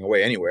not going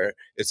away anywhere.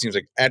 It seems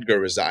like Edgar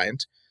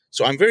resigned.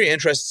 So I'm very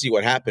interested to see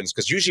what happens,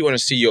 because usually when a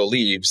CEO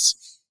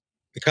leaves,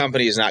 the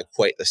company is not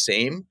quite the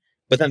same.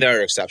 But then there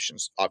are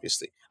exceptions,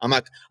 obviously. I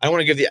don't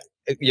want to give the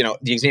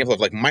example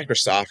of like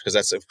Microsoft, because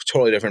that's a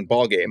totally different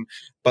ballgame.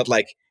 But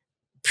like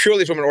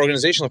purely from an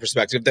organizational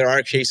perspective, there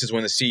are cases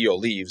when the CEO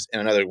leaves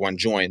and another one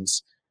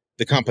joins.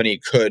 The company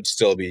could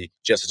still be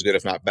just as good,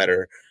 if not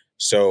better.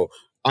 So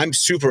I'm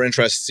super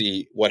interested to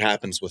see what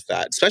happens with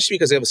that, especially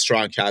because they have a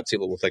strong cap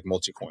table with like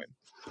Multicoin.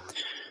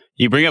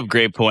 You bring up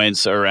great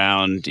points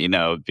around,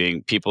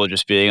 people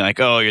just being like,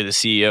 oh, you're the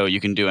CEO, you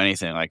can do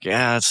anything. Like,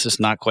 yeah, it's just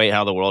not quite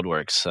how the world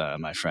works,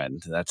 my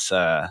friend. That's,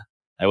 I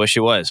wish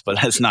it was, but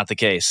that's not the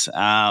case.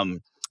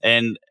 And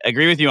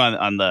agree with you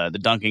on the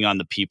dunking on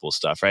the people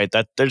stuff, right?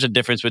 That there's a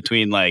difference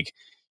between like,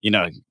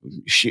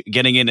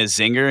 getting in a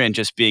zinger and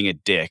just being a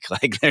dick.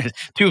 Like there's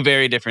two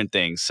very different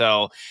things.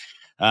 So,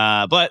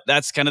 but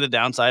that's kind of the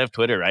downside of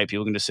Twitter, right?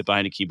 People can just sit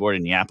behind a keyboard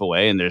and yap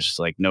away, and there's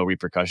like no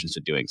repercussions to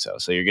doing so.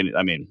 So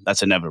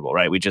that's inevitable,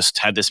 right? We just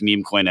had this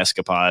meme coin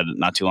escapade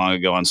not too long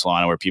ago on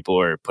Solana where people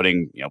were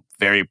putting,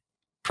 very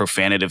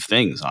profanative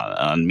things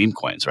on meme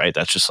coins, right?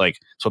 That's just like,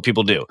 it's what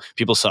people do.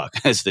 People suck,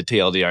 as the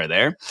TLDR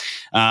there.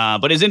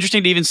 But it's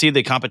interesting to even see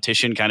the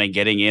competition kind of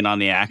getting in on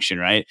the action,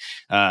 right?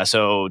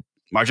 So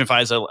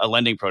MarginFi is a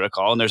lending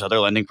protocol, and there's other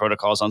lending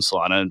protocols on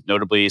Solana.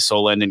 Notably,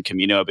 Solend and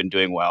Camino have been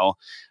doing well.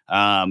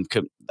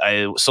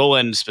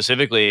 Solend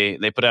specifically,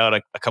 they put out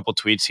a couple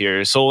tweets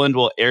here. Solend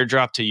will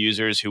airdrop to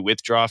users who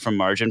withdraw from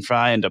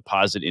MarginFi and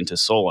deposit into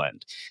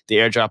Solend. The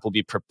airdrop will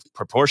be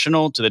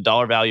proportional to the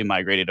dollar value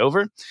migrated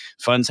over.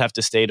 Funds have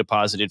to stay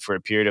deposited for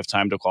a period of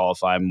time to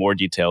qualify. More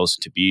details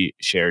to be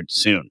shared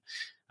soon.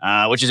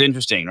 Which is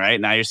interesting, right?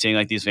 Now you're seeing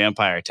like these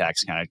vampire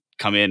attacks kind of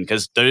come in,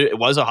 because it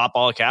was a hot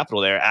ball of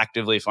capital there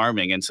actively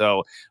farming. And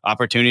so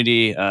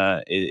opportunity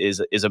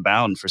is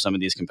abound for some of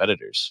these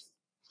competitors.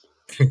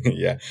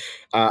 Yeah.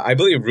 I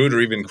believe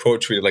Rooter even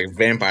quote tweeted like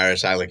vampire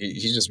attack. Like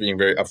he's just being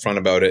very upfront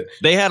about it.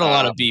 They had a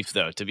lot of beef,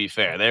 though, to be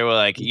fair. They were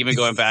like, even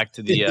going back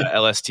to the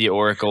LST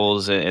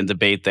oracles and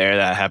debate there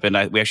that happened.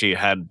 We actually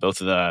had both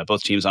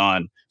teams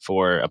on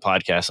for a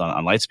podcast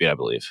on Lightspeed, I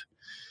believe.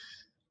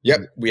 Yep,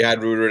 we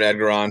had Rooter and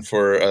Edgar on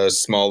for a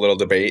small little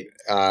debate.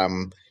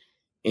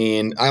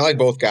 And I like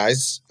both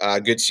guys.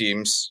 Good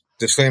teams.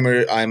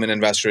 Disclaimer, I'm an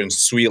investor in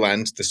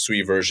Suilend, the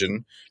Sui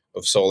version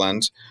of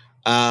Solend.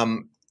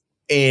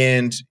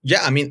 And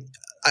yeah, I mean,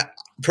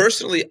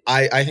 personally,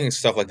 I think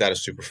stuff like that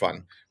is super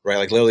fun, right?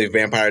 Like literally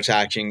vampire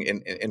attacking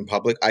in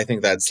public. I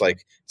think that's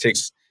like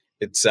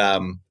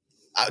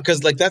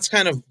because like that's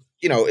kind of,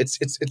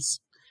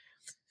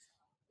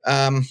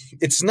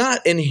 it's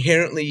not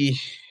inherently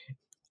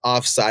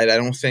offside, I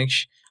don't think.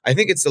 I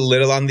think it's a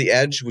little on the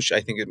edge, which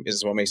I think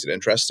is what makes it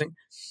interesting.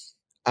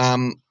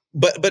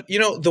 But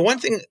the one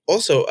thing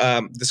also,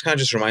 this kind of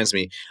just reminds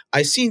me,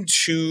 I've seen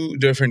two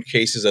different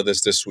cases of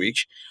this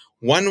week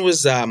One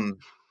was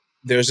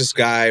there's this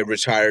guy,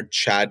 retired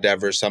Chad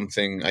Dev or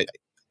something.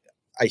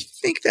 I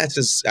think that's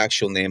his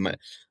actual name.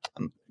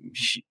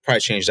 He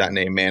probably changed that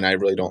name, man. I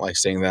really don't like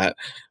saying that.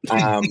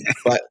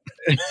 But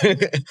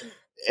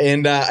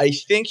and I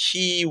think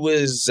he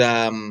was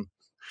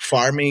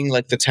farming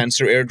like the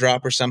Tensor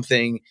airdrop or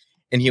something,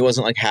 and he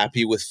wasn't like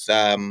happy with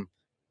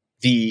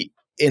the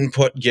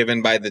input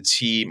given by the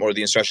team or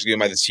the instructions given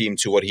by the team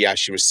to what he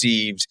actually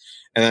received.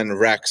 And then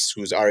Rex,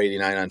 who's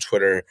R89 on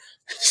Twitter,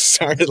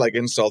 started like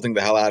insulting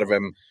the hell out of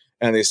him,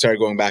 and they started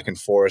going back and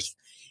forth.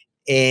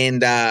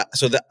 And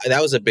so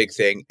that was a big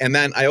thing. And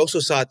then I also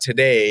saw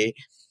today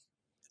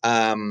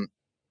the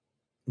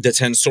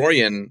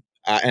Tensorian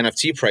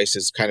NFT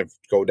prices kind of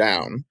go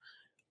down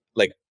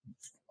like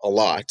a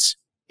lot.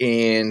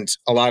 And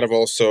a lot of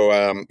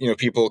also,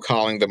 people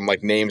calling them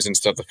like names and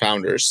stuff, the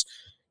founders.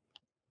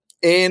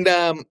 And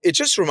it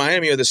just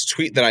reminded me of this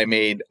tweet that I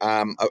made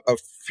a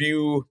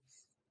few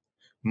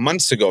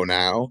months ago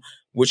now,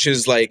 which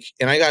is like,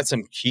 and I got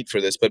some heat for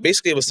this, but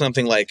basically it was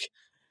something like,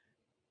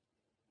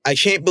 I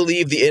can't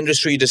believe the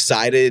industry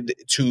decided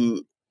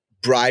to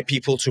bribe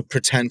people to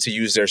pretend to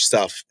use their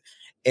stuff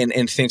and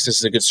thinks this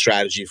is a good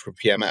strategy for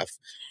PMF.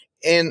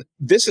 And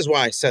this is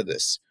why I said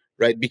this,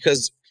 right?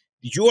 Because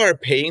you are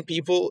paying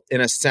people,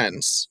 in a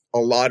sense, a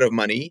lot of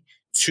money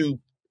to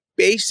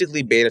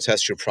basically beta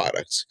test your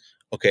product,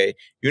 okay?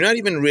 You're not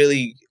even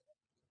really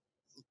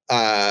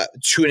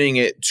tuning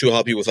it to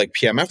help you with like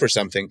PMF or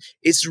something.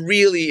 It's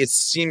really, it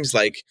seems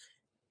like,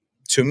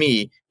 to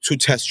me, to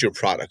test your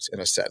product in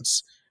a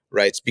sense,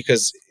 right?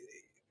 Because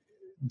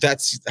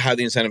that's how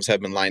the incentives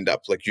have been lined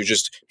up. Like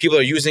people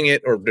are using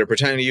it or they're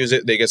pretending to use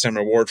it. They get some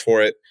reward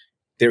for it.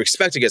 They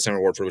expect to get some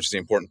reward for it, which is the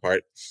important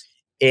part.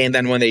 And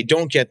then when they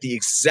don't get the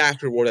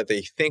exact reward that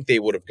they think they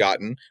would have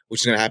gotten,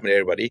 which is going to happen to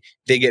everybody,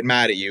 they get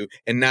mad at you.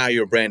 And now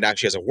your brand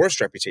actually has a worse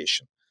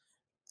reputation.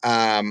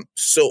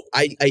 So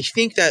I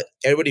think that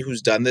everybody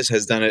who's done this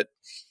has done it.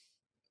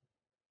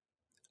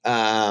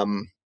 I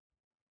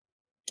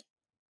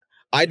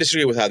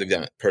disagree with how they've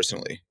done it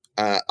personally.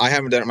 I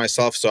haven't done it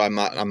myself, so I'm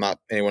not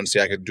anyone to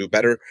say I could do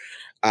better.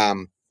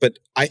 But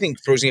I think,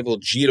 for example,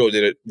 Jito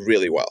did it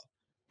really well.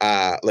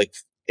 And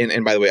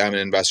by the way, I'm an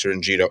investor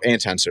in Jito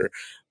and Tensor.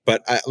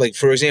 But like,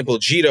 for example,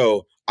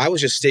 Jito, I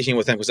was just sticking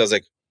with them because I was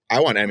like, I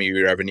want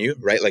MEV revenue,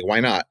 right? Like, why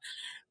not?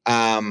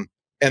 And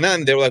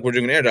then they were like, we're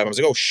doing an airdrop. I was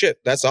like, oh shit,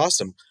 that's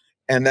awesome.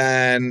 And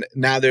then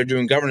now they're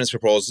doing governance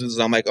proposals.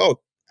 And I'm like,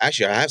 oh,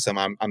 actually, I have some.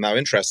 I'm now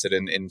interested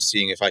in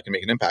seeing if I can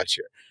make an impact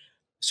here.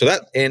 So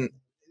that, and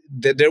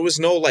there was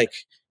no like,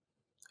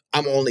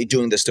 I'm only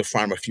doing this to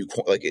farm a few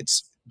coins. Like,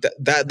 it's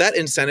that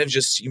incentive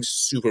just seems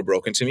super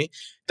broken to me.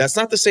 That's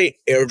not to say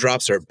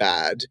airdrops are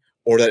bad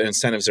or that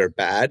incentives are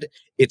bad.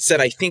 It's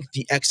that I think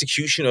the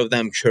execution of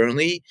them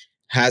currently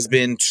has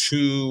been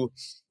too,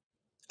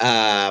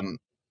 let's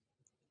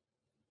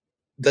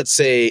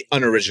say,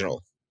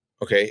 unoriginal.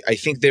 Okay, I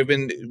think they've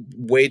been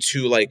way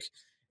too like.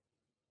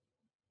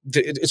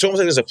 It's almost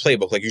like there's a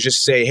playbook. Like, you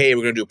just say, hey,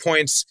 we're going to do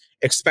points,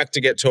 expect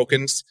to get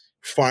tokens,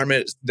 farm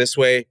it this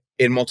way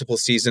in multiple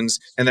seasons,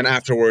 and then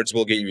afterwards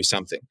we'll get you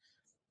something.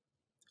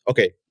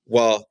 Okay,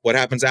 well, what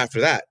happens after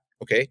that?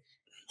 Okay,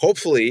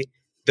 hopefully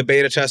the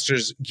beta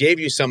testers gave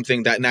you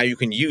something that now you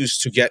can use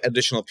to get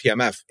additional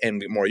PMF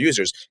and more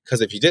users. Because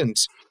if you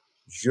didn't,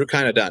 you're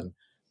kind of done.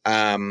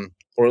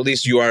 Or at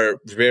least you are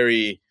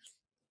very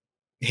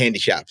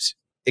handicapped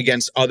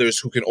against others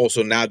who can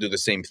also now do the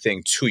same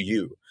thing to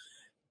you.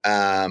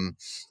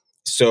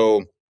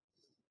 So,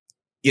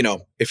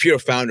 if you're a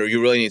founder, you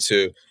really need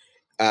to,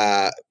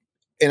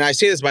 and I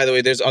say this, by the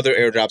way, there's other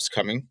airdrops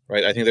coming,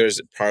 right? I think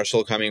there's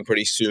Partial coming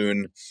pretty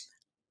soon.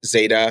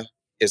 Zeta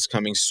is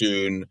coming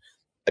soon.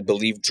 I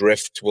believe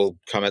Drift will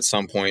come at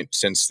some point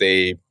since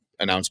they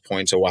announced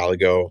points a while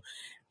ago.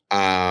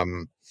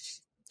 And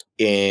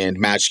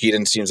Magic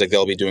Eden seems like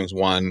they'll be doing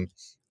one.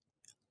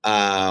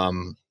 I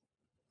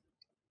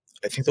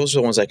think those are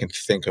the ones I can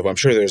think of. I'm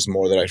sure there's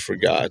more that I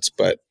forgot,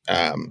 but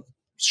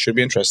should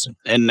be interesting.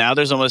 And now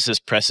there's almost this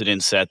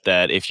precedent set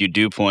that if you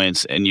do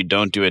points and you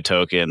don't do a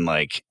token,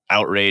 like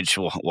outrage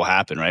will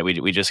happen, right?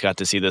 We just got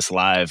to see this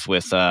live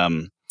with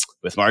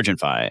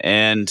MarginFi,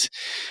 and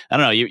I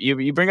don't know.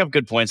 You bring up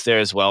good points there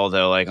as well,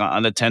 though. Like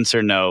on the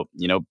Tensor note,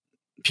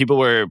 people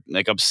were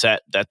like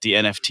upset that the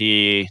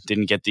NFT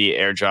didn't get the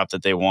airdrop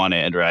that they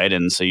wanted, right?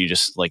 And so you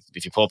just like,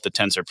 if you pull up the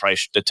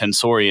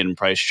Tensorian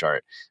price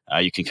chart,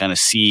 you can kind of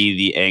see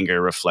the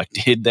anger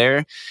reflected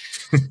there.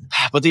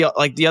 But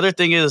the other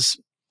thing is,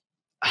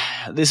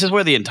 this is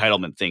where the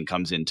entitlement thing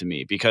comes into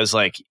me, because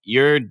like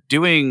you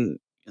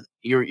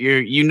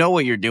know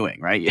what you're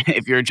doing, right?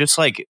 If you're just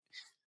like,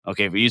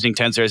 okay, if we're using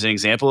Tensor as an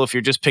example, if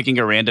you're just picking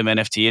a random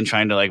NFT and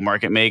trying to like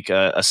market make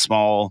a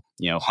small,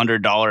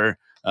 $100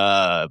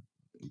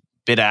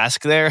 bid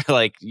ask there,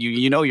 like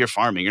you're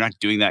farming. You're not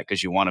doing that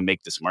because you want to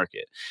make this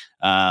market.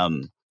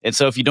 And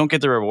so if you don't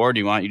get the reward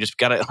you want, you just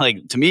gotta,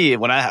 like, to me,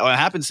 when it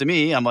happens to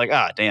me, I'm like,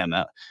 damn,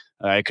 that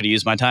I could have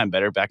used my time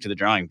better. Back to the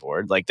drawing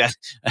board. Like that.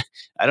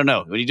 I don't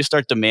know. When you just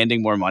start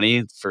demanding more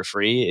money for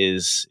free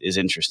is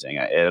interesting.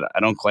 I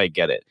don't quite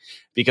get it,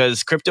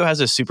 because crypto has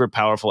a super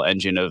powerful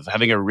engine of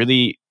having a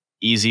really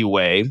easy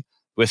way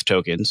with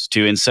tokens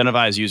to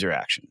incentivize user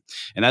action.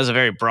 And that's a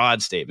very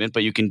broad statement,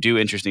 but you can do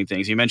interesting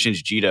things. You mentioned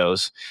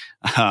JITOs.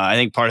 I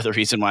think part of the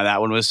reason why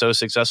that one was so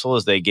successful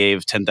is they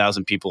gave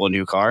 10,000 people a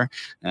new car.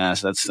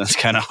 So that's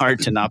kind of hard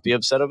to not be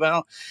upset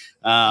about.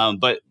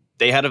 But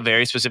they had a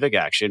very specific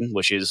action,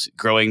 which is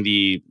growing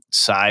the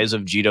size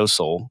of JITO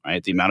Sol,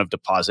 right? The amount of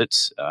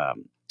deposits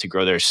to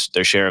grow their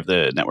share of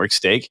the network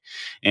stake.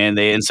 And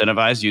they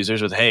incentivized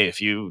users with, hey, if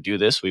you do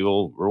this, we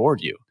will reward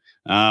you.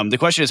 The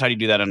question is, how do you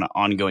do that on an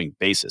ongoing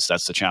basis?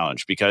 That's the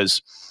challenge,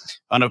 because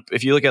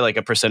if you look at like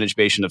a percentage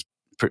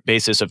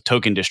basis of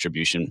token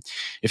distribution,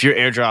 if your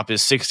airdrop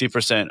is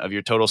 60% of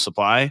your total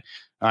supply,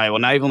 all right, well,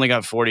 now you've only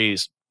got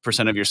 40%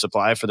 of your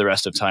supply for the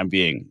rest of time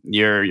being.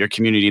 Your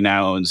community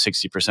now owns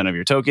 60% of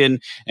your token,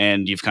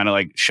 and you've kind of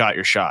like shot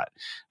your shot.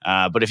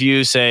 But if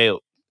you say,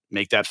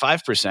 make that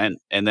 5%,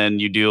 and then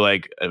you do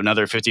like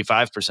another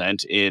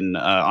 55% in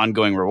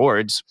ongoing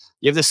rewards,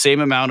 you have the same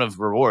amount of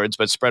rewards,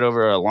 but spread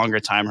over a longer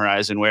time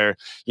horizon where,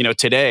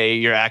 today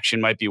your action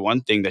might be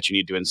one thing that you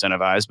need to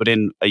incentivize, but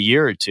in a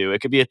year or two,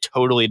 it could be a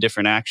totally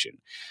different action.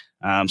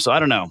 So I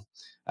don't know.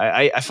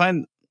 I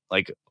find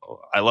like,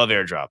 I love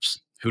airdrops.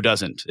 Who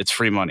doesn't? It's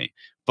free money.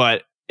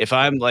 But if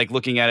I'm like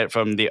looking at it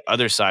from the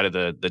other side of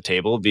the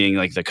table, being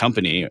like the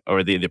company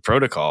or the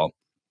protocol,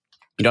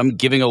 I'm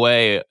giving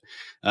away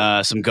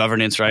some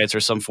governance rights or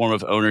some form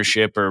of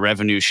ownership or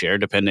revenue share,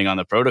 depending on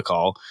the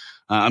protocol.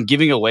 I'm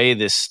giving away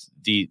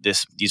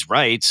these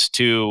rights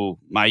to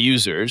my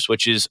users,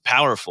 which is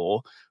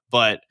powerful.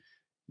 But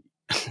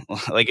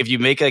like, if you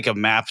make like a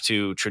map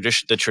to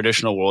the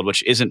traditional world,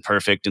 which isn't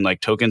perfect, and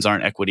like tokens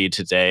aren't equity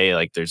today,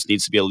 like there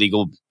needs to be a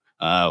legal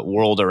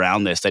world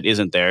around this that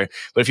isn't there.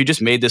 But if you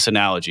just made this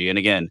analogy, and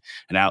again,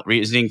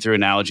 reasoning through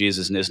analogies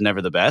is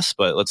never the best,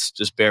 but let's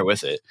just bear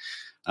with it.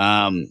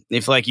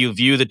 If like you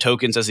view the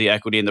tokens as the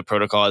equity and the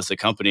protocol as the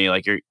company,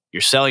 like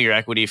you're selling your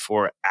equity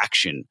for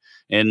action.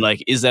 And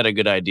like, is that a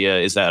good idea?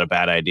 Is that a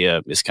bad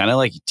idea? It's kind of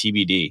like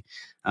TBD.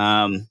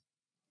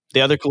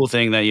 The other cool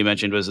thing that you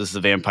mentioned was the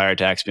vampire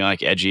tax being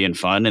like edgy and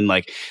fun. And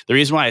like, the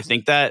reason why I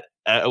think that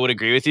I would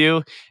agree with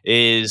you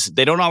is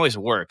they don't always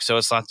work. So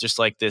it's not just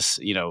like this,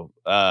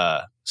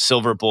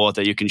 silver bullet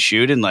that you can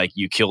shoot and like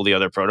you kill the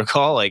other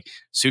protocol. Like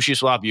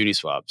SushiSwap,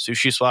 Uniswap.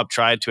 SushiSwap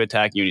tried to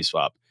attack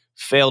Uniswap,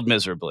 failed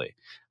miserably.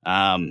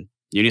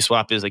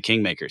 Uniswap is a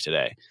kingmaker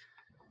today.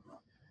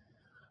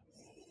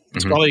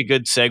 It's probably a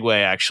good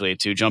segue actually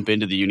to jump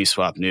into the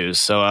Uniswap news.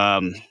 So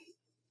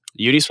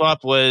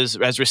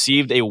Uniswap has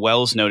received a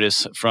Wells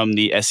notice from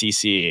the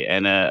SEC,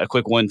 and a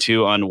quick one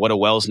too on what a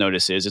Wells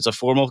notice is. It's a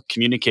formal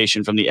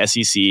communication from the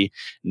SEC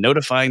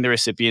notifying the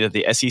recipient that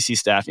the SEC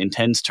staff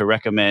intends to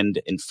recommend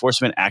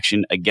enforcement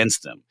action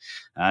against them.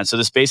 So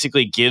this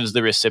basically gives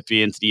the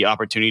recipient the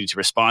opportunity to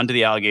respond to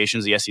the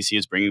allegations the SEC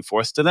is bringing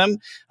forth to them,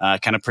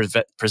 kind of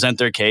present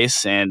their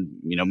case, and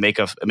make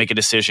a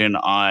decision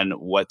on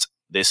what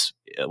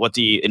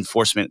the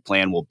enforcement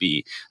plan will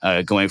be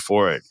going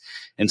forward.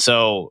 And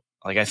so,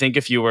 like, I think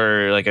if you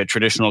were like a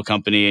traditional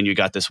company and you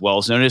got this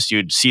Wells notice,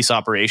 you'd cease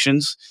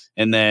operations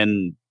and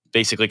then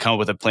basically come up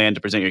with a plan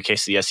to present your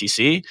case to the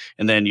SEC,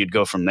 and then you'd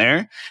go from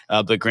there.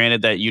 But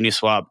granted that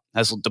Uniswap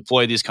has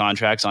deployed these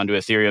contracts onto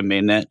Ethereum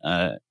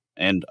mainnet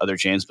and other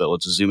chains, but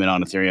let's zoom in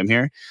on Ethereum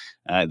here.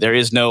 There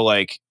is no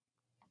like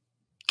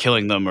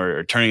killing them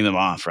or turning them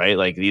off, right?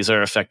 Like, these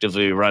are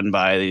effectively run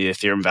by the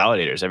Ethereum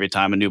validators. Every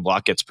time a new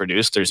block gets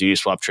produced, there's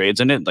Uniswap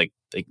trades in it. Like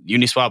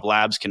Uniswap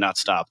Labs cannot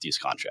stop these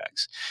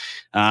contracts.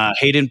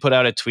 Hayden put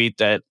out a tweet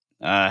that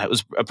it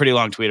was a pretty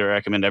long tweet. I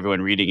recommend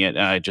everyone reading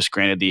it. Just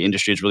granted, the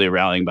industry is really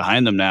rallying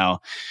behind them now.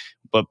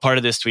 But part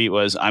of this tweet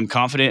was, I'm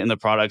confident in the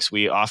products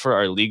we offer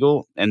are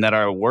legal and that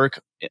our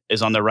work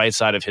is on the right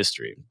side of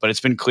history. But it's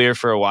been clear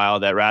for a while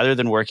that rather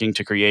than working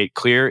to create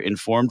clear,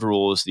 informed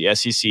rules, the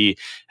SEC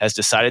has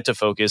decided to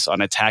focus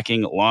on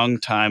attacking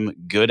longtime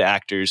good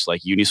actors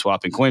like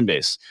Uniswap and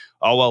Coinbase,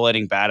 all while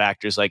letting bad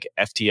actors like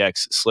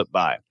FTX slip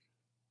by.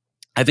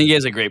 I think he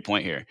has a great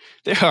point here.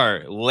 There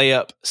are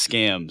layup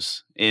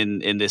scams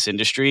in this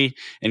industry,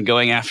 and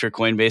going after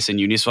Coinbase and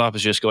Uniswap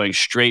is just going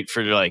straight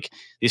for like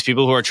these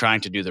people who are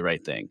trying to do the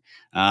right thing.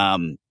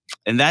 And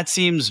that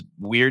seems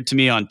weird to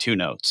me on two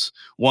notes.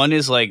 One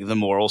is like the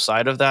moral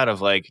side of that,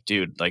 of like,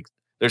 dude, like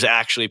there's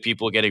actually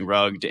people getting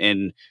rugged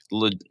and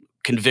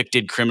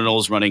convicted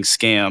criminals running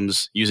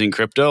scams using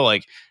crypto.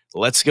 Like,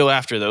 let's go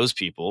after those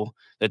people.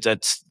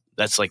 That's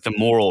like the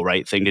moral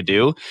right thing to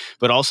do.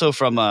 But also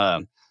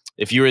from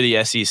if you were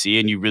the SEC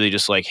and you really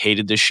just like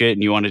hated this shit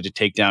and you wanted to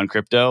take down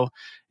crypto,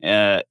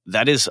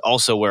 that is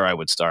also where I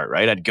would start,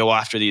 right? I'd go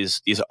after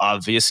these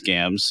obvious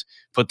scams,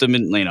 put them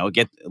in,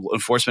 get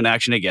enforcement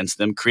action against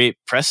them, create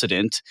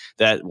precedent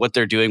that what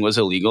they're doing was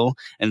illegal,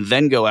 and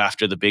then go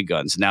after the big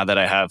guns. Now that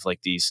I have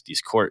like these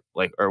court,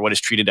 like, or what is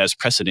treated as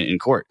precedent in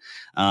court.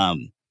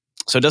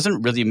 So it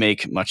doesn't really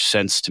make much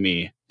sense to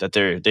me that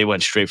they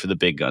went straight for the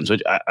big guns.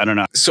 Which I don't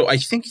know. So I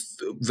think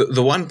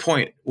the one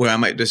point where I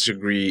might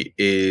disagree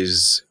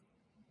is,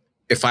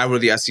 if I were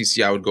the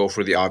SEC, I would go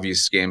for the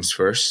obvious scams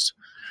first.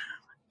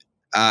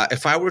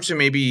 If I were to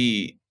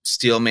maybe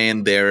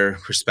steelman their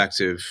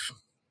perspective,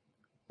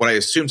 what I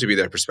assume to be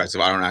their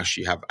perspective, I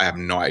have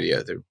no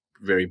idea. They're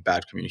very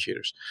bad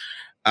communicators.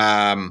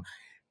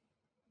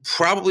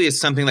 Probably it's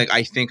something like,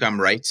 I think I'm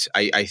right.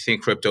 I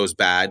think crypto is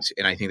bad,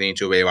 and I think they need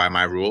to obey by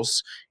my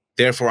rules.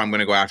 Therefore, I'm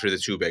going to go after the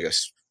two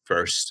biggest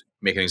first,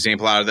 make an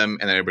example out of them,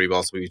 and then everybody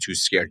else will be too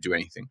scared to do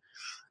anything.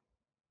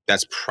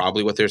 That's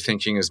probably what they're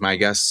thinking, is my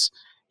guess.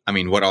 I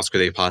mean, what else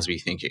could they possibly be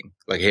thinking?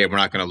 Like, hey, we're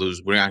not going to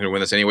lose. We're not going to win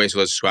this anyway, so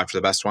let's just go after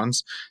the best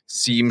ones.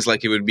 Seems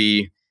like it would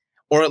be,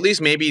 or at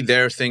least maybe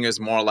their thing is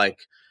more like,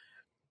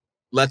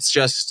 let's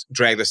just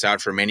drag this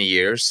out for many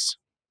years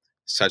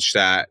such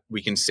that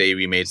we can say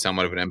we made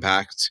somewhat of an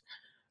impact.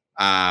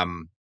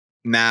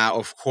 Now,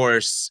 of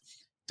course,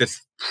 the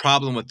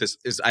problem with this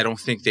is I don't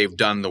think they've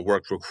done the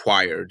work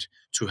required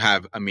to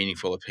have a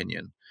meaningful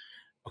opinion.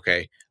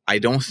 Okay. I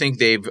don't think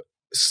they've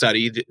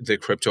studied the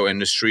crypto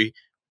industry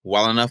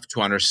well enough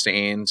to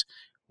understand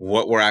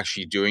what we're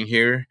actually doing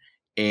here.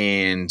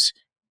 And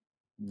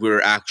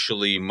we're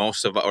actually,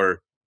 most of,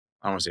 or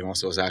I don't want to say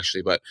most of us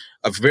actually, but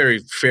a very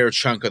fair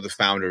chunk of the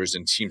founders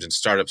and teams and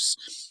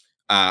startups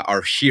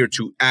are here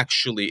to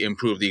actually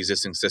improve the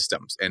existing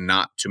systems and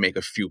not to make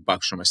a few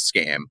bucks from a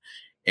scam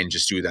and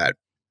just do that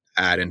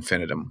ad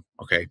infinitum.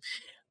 Okay.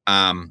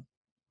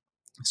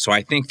 So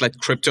I think like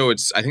crypto,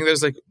 I think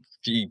there's like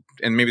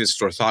and maybe this is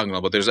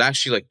orthogonal, but there's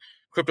actually like,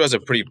 crypto has a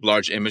pretty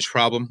large image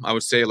problem. I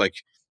would say, like,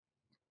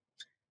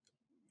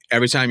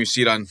 every time you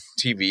see it on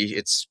TV,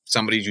 it's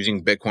somebody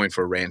using Bitcoin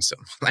for ransom.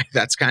 Like,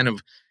 that's kind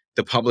of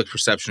the public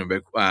perception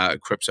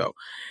of crypto,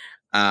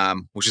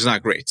 which is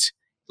not great.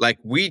 Like,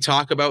 we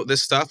talk about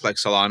this stuff like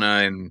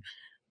Solana and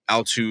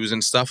L2s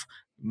and stuff.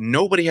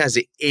 Nobody has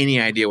any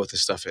idea what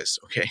this stuff is.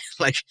 Okay.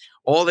 Like,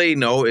 all they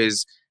know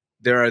is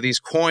there are these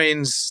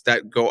coins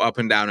that go up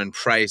and down in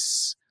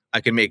price.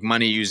 I can make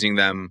money using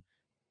them.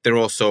 They're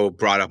also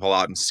brought up a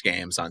lot in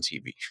scams on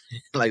TV.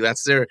 Like,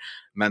 that's their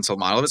mental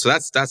model of it. So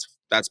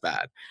that's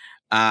bad.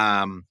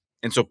 And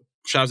so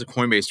shout out to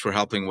Coinbase for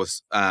helping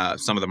with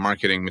some of the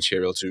marketing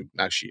material to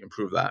actually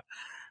improve that.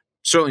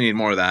 Certainly need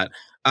more of that.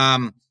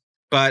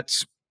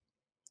 But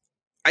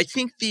I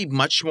think the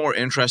much more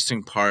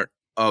interesting part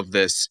of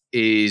this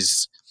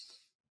is,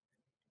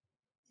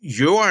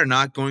 you are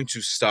not going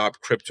to stop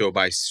crypto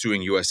by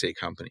suing USA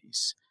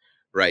companies,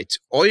 right?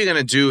 All you're going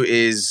to do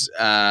is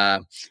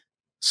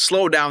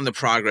slow down the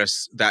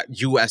progress that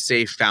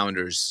USA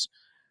founders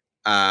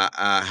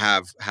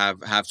have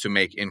to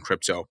make in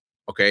crypto.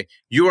 Okay,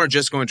 you are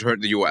just going to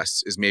hurt the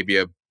US, is maybe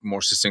a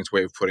more succinct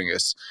way of putting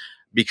this,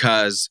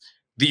 because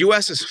the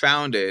US is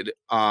founded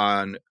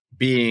on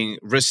being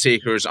risk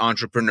takers,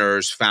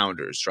 entrepreneurs,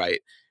 founders,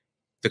 right?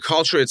 The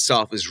culture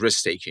itself is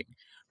risk taking,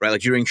 right?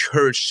 Like, you're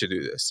encouraged to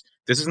do this.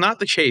 This is not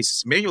the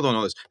case. Many people don't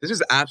know this. This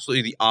is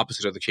absolutely the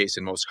opposite of the case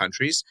in most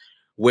countries,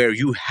 where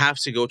you have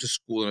to go to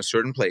school in a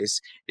certain place.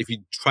 If you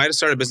try to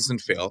start a business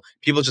and fail,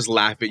 people just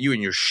laugh at you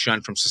and you're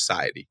shunned from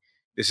society.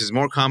 This is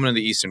more common in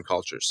the Eastern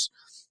cultures.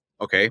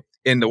 Okay.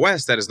 In the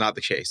West, that is not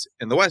the case.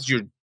 In the West,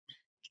 you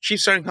keep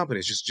starting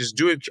companies. Just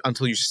do it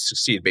until you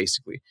succeed,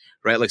 basically,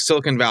 right? Like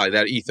Silicon Valley,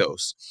 that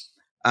ethos.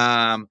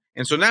 And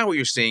so now what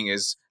you're seeing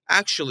is,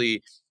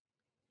 actually,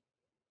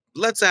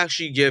 let's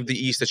actually give the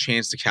East a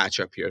chance to catch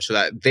up here so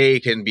that they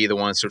can be the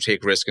ones to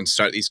take risk and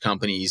start these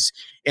companies,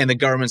 and the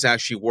governments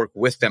actually work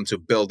with them to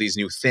build these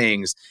new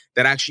things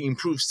that actually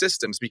improve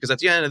systems. Because at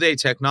the end of the day,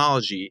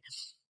 technology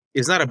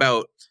is not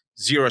about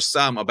zero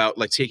sum, about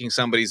like taking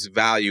somebody's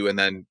value and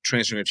then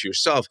transferring it to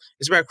yourself.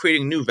 It's about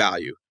creating new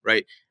value,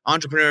 right?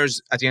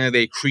 Entrepreneurs, at the end of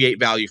the day, create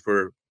value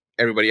for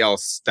everybody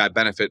else that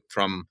benefit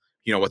from,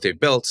 what they've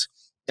built,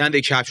 and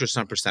they capture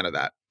some percent of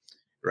that,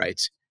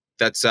 right?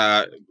 That's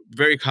a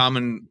very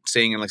common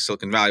saying in like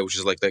Silicon Valley, which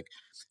is like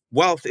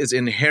wealth is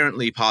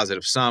inherently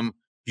positive sum.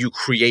 You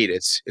create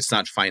it. It's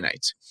not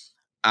finite.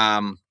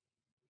 And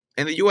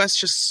the U.S.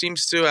 just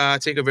seems to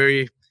take a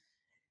very,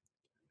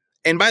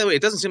 and by the way,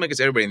 it doesn't seem like it's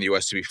everybody in the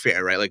U.S., to be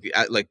fair, right?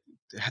 Like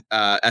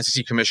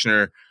SEC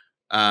commissioner,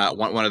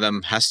 one of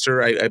them,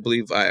 Hester, I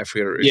believe, I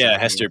forget her. Yeah,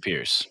 Hester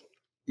Pierce.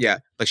 Yeah,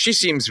 like, she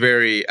seems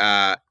very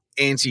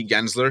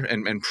anti-Gensler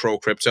and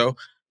pro-crypto.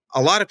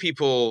 A lot of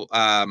people,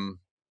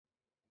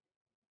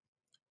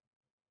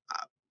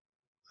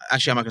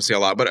 actually, I'm not going to say a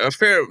lot, but a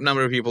fair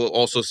number of people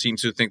also seem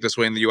to think this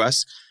way in the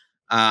U.S.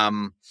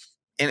 And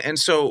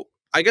so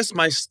I guess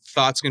my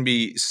thoughts can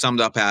be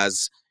summed up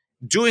as,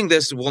 doing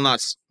this will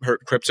not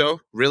hurt crypto,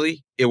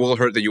 really. It will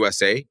hurt the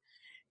USA.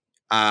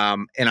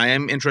 And I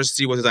am interested to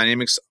see what the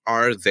dynamics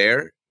are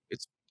there.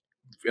 It's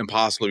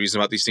impossible to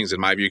reason about these things, in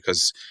my view,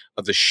 because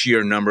of the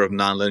sheer number of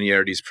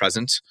non-linearities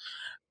present.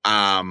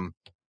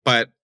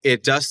 But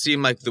it does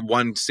seem like the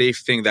one safe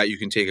thing that you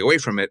can take away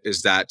from it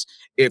is that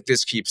if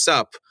this keeps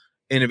up,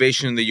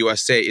 innovation in the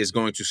USA is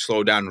going to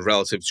slow down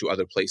relative to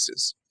other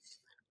places,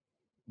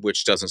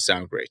 which doesn't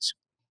sound great.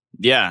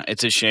 Yeah,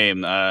 it's a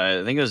shame.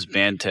 I think it was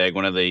Banteg,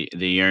 one of the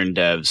Yearn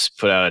devs,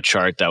 put out a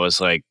chart that was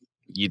like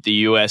the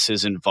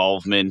U.S.'s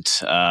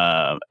involvement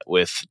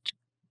with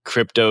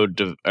crypto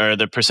or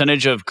the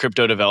percentage of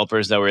crypto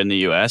developers that were in the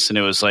U.S. and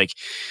it was like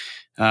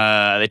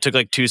they took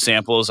like two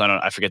samples.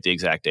 I forget the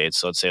exact dates.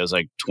 So let's say it was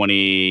like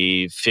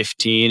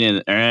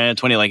 2015 and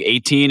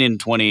 2018 and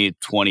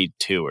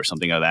 2022 or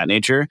something of that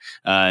nature.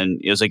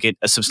 And it was like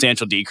a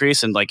substantial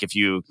decrease. And like if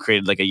you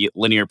created like a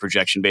linear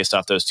projection based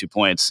off those 2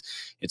 points,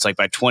 it's like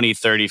by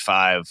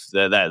 2035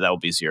 that will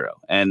be zero.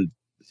 And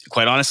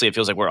quite honestly, it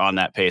feels like we're on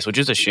that pace, which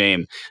is a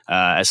shame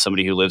as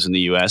somebody who lives in the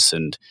U.S.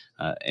 and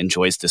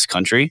enjoys this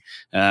country.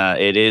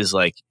 It is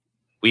like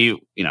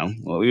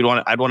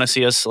I'd want to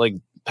see us like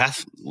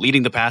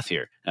leading the path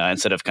here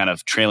instead of kind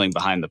of trailing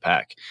behind the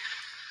pack.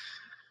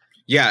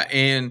 Yeah,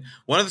 and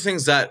one of the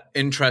things that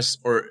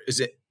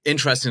is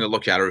interesting to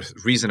look at or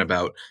reason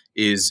about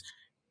is,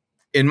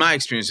 in my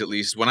experience at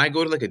least, when I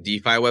go to like a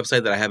DeFi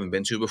website that I haven't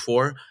been to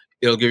before,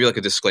 it'll give you like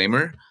a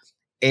disclaimer.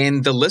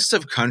 And the list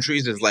of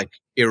countries is like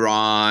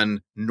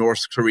Iran,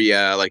 North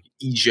Korea, like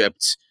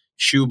Egypt,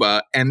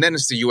 Cuba, and then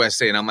it's the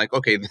USA. And I'm like,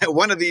 okay,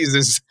 one of these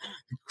is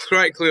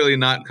quite clearly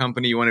not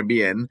company you want to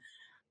be in.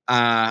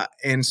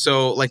 And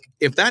so, like,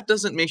 if that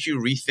doesn't make you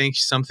rethink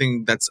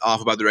something that's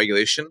off about the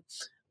regulation,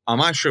 I'm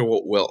not sure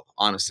what will,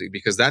 honestly,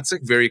 because that's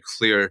like very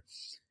clear.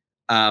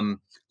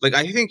 Like,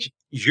 I think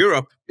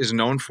Europe is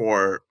known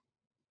for,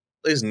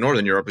 at least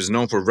Northern Europe is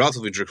known for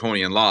relatively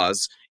draconian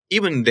laws.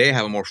 Even they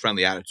have a more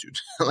friendly attitude.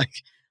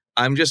 Like,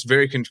 I'm just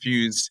very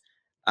confused.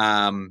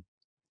 And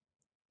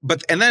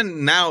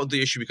then now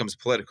the issue becomes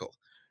political,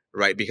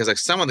 right? Because like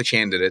some of the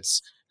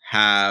candidates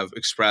have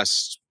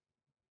expressed,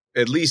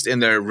 at least in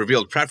their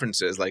revealed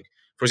preferences, like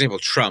for example,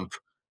 Trump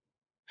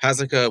has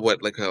like a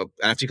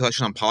NFT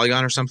collection on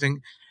Polygon or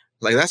something.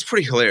 Like that's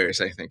pretty hilarious,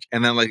 I think.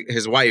 And then like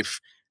his wife,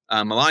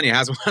 Melania,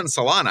 has one on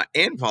Solana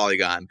and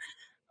Polygon.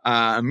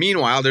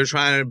 Meanwhile, they're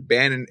trying to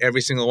ban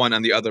every single one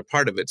on the other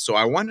part of it. So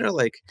I wonder,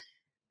 like,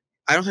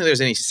 I don't think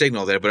there's any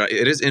signal there, but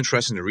it is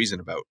interesting to reason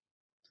about.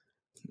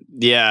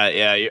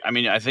 Yeah. I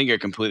mean, I think you're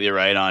completely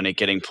right on it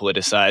getting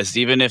politicized,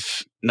 even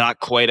if not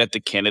quite at the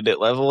candidate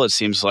level. It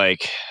seems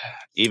like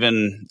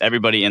even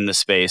everybody in the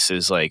space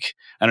is like,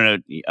 I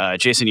don't know.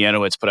 Jason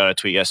Yanowitz put out a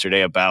tweet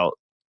yesterday about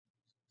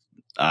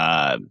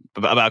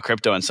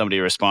crypto, and somebody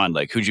responded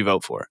like, "Who'd you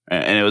vote for?"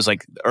 And it was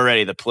like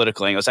already the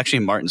political angle. It was actually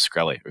Martin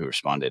Shkreli who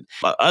responded.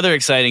 But other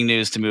exciting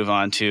news to move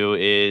on to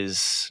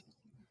is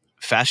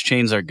fast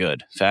chains are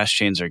good. Fast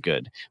chains are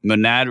good.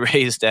 Monad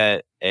raised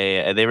at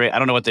I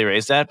don't know what they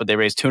raised at, but they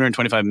raised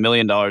 $225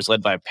 million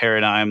led by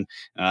Paradigm.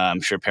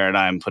 I'm sure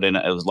Paradigm put in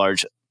a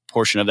large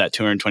portion of that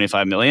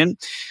 225 million.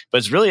 But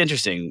it's really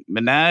interesting.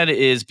 Monad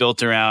is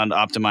built around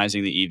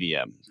optimizing the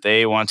EVM.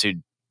 They want to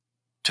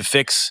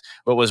fix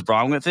what was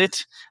wrong with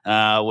it,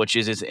 which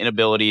is its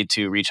inability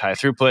to reach high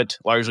throughput,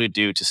 largely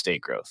due to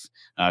state growth.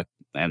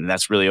 And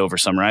that's really over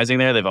summarizing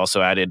there. They've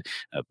also added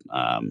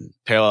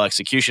parallel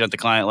execution at the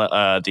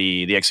client,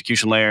 the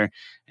execution layer,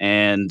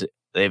 and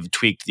they've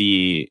tweaked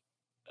the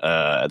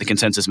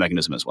consensus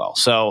mechanism as well.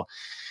 So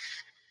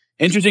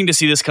interesting to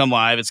see this come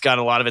live. It's got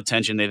a lot of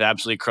attention. They've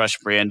absolutely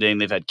crushed branding.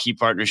 They've had key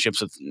partnerships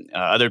with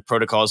other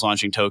protocols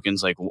launching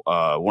tokens like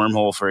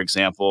Wormhole, for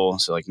example.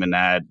 So like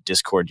Monad,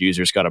 Discord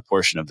users got a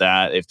portion of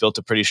that. They've built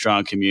a pretty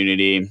strong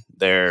community.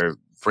 Their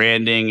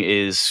branding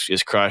is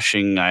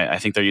crushing. I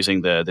think they're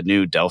using the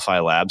new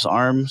Delphi Labs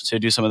arm to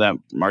do some of that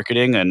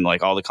marketing, and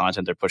like all the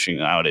content they're pushing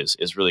out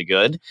is really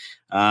good.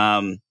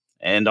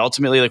 And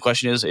ultimately the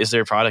question is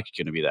their product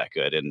going to be that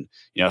good? And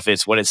if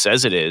it's what it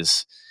says it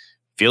is,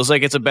 feels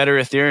like it's a better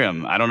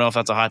Ethereum. I don't know if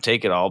that's a hot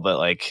take at all, but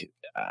like,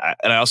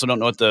 and I also don't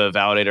know what the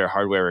validator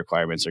hardware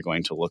requirements are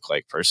going to look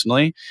like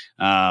personally.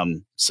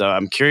 So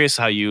I'm curious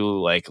how you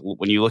like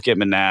when you look at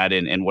Monad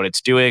and what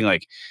it's doing.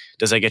 Like,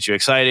 does that get you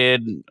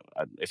excited?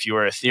 If you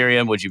were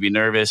Ethereum, would you be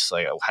nervous?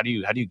 Like, how do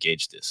you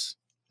gauge this?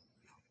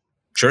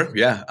 Sure.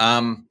 Yeah.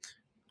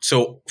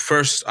 So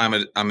first, I'm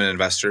an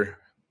investor.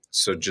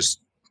 So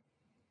just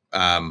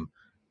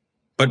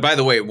but by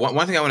the way,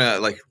 one thing I want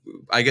to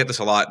I get this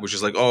a lot, which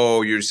is like,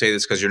 oh, you say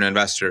this because you're an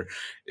investor,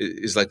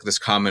 is like this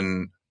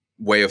common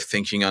way of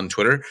thinking on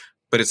Twitter.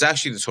 But it's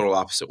actually the total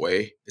opposite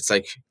way. It's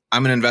like,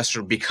 I'm an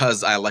investor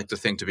because I like the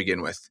thing to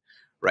begin with,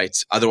 right?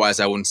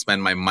 Otherwise, I wouldn't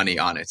spend my money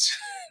on it,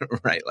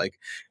 right? Like,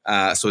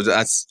 so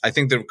I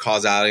think the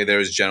causality there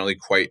is generally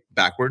quite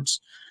backwards.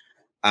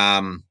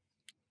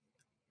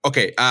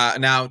 Okay,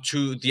 now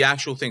to the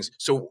actual things.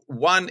 So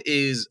one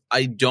is,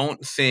 I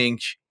don't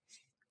think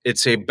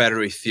it's a better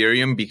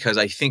Ethereum because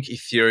I think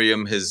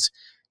Ethereum has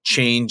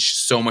changed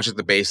so much at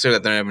the base there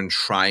that they're not even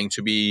trying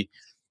to be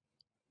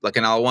like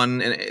an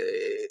L1,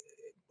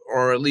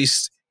 or at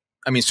least,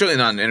 I mean, certainly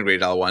not an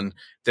integrated L1.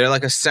 They're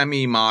like a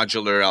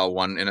semi-modular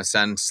L1 in a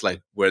sense,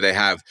 like where they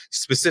have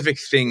specific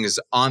things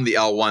on the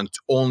L1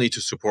 only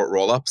to support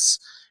rollups.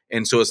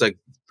 And so it's like,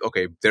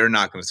 okay, they're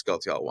not going to scale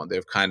to L1.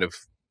 They've kind of,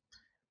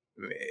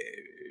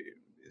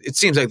 it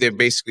seems like they're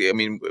basically, I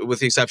mean, with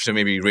the exception of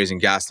maybe raising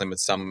gas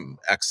limits some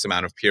X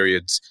amount of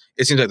periods,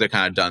 it seems like they're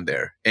kind of done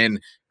there.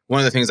 And one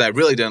of the things I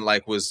really didn't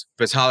like was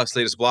Vitalik's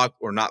latest blog,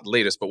 or not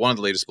latest, but one of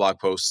the latest blog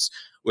posts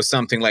was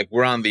something like,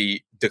 we're on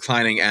the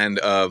declining end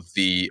of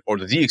the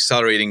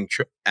deaccelerating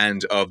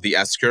end of the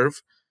S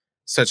curve,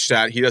 such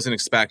that he doesn't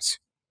expect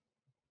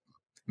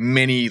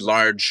many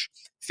large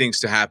things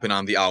to happen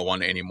on the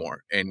L1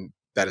 anymore, and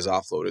that is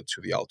offloaded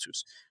to the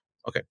L2s.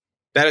 Okay,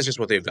 that is just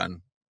what they've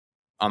done.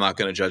 I'm not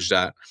going to judge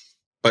that.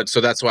 But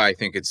so that's why I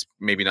think it's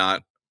maybe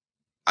not,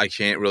 I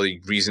can't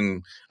really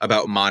reason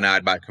about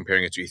Monad by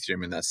comparing it to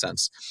Ethereum in that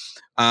sense.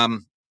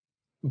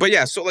 But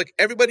yeah, so like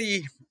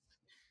everybody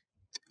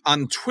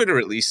on Twitter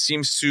at least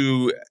seems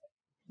to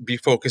be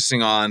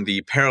focusing on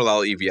the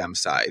parallel EVM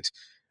side,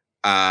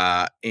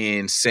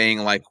 and saying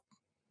like,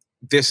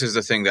 this is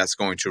the thing that's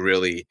going to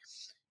really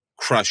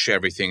crush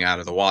everything out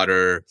of the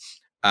water.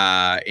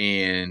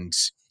 And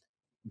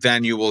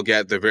then you will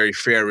get the very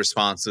fair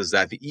responses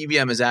that the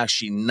EVM is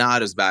actually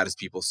not as bad as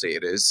people say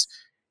it is.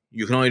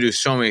 You can only do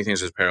so many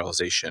things with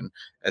parallelization,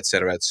 et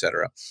cetera, et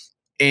cetera.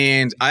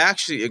 And I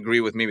actually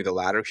agree with maybe the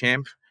latter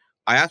camp.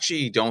 I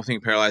actually don't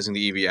think parallelizing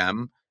the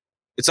EVM,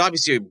 it's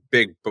obviously a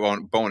big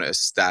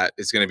bonus that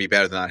it's going to be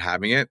better than not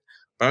having it.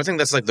 But I don't think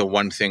that's like the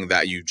one thing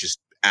that you just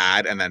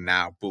add and then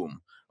now,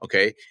 boom.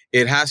 Okay.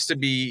 It has to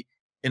be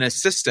in a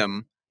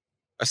system.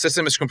 A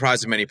system is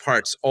comprised of many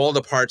parts. All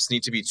the parts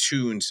need to be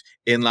tuned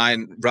in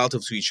line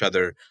relative to each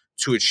other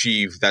to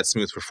achieve that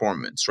smooth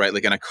performance, right?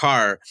 Like in a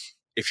car,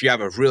 if you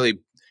have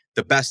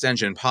the best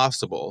engine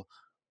possible,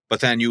 but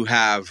then you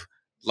have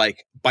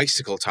like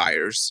bicycle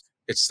tires,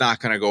 it's not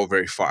going to go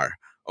very far.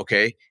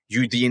 Okay.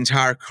 The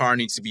entire car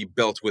needs to be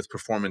built with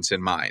performance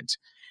in mind.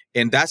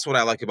 And that's what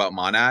I like about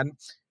Monad,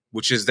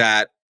 which is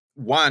that,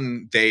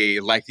 one,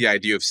 they like the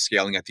idea of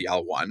scaling at the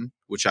L1,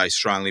 which I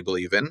strongly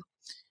believe in.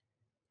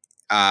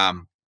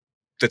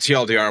 The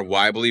TLDR,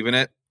 why I believe in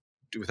it,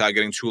 without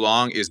getting too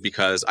long, is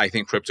because I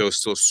think crypto is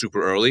still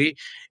super early,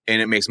 and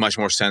it makes much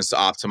more sense to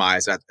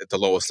optimize at the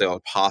lowest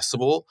level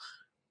possible,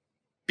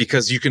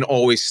 because you can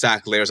always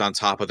stack layers on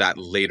top of that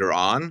later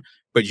on,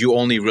 but you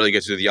only really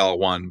get to do the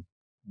L1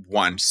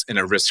 once in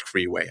a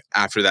risk-free way.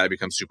 After that, it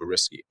becomes super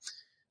risky.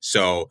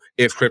 So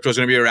if crypto is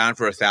going to be around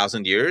for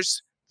 1,000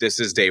 years,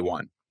 this is day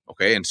one.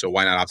 Okay. And so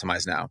why not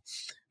optimize now?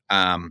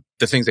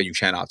 The things that you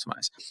can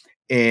optimize.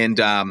 And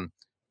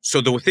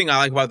so the thing I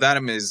like about that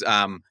is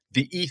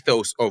the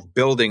ethos of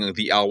building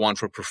the L1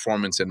 for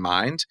performance in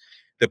mind.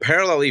 The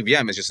parallel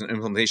EVM is just an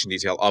implementation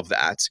detail of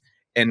that.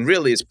 And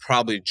really, it's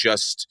probably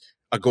just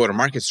a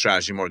go-to-market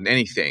strategy more than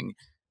anything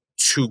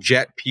to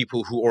get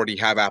people who already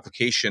have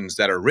applications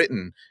that are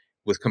written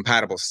with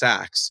compatible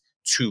stacks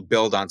to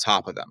build on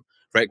top of them,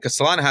 right? Because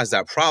Solana has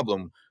that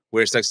problem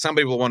where it's like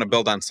somebody will want to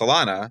build on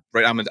Solana,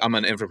 right? I'm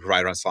an infra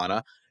provider on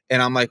Solana,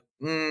 and I'm like,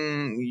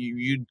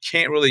 you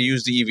can't really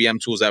use the EVM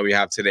tools that we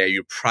have today.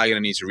 You're probably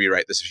going to need to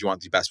rewrite this if you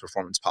want the best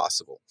performance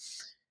possible.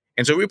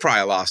 And so we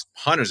probably lost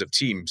hundreds of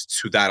teams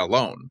to that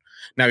alone.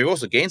 Now, we've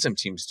also gained some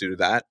teams to do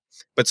that,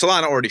 but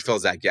Solana already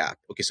fills that gap.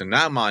 Okay, so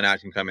now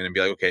Monad can come in and be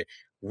like, okay,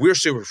 we're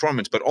super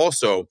performance, but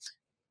also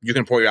you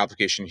can pour your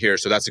application here.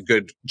 So that's a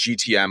good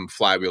GTM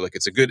flywheel. Like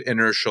it's a good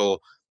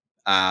inertial,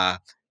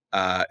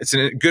 it's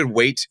a good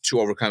weight to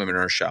overcome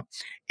inertia.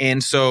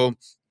 And so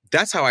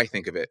that's how I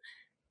think of it.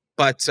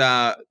 But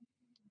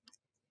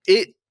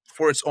it,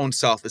 for its own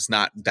self, is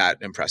not that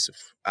impressive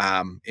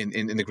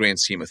in the grand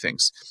scheme of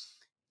things.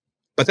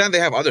 But then they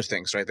have other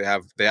things, right? They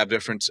have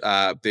different.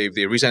 They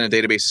resign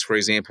the databases, for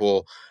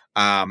example.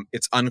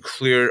 It's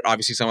unclear,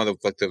 obviously, some of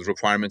the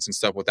requirements and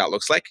stuff, what that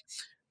looks like.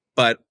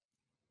 But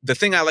the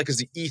thing I like is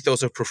the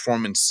ethos of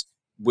performance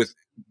with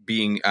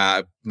being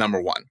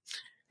number one.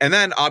 And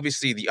then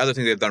obviously the other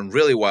thing they've done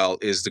really well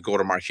is the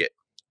go-to-market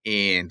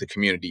and the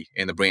community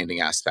and the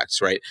branding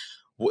aspects, right?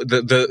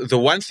 The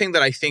one thing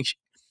that I think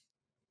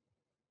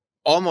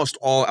almost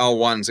all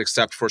L1s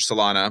except for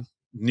Solana,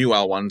 new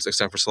L1s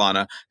except for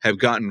Solana, have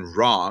gotten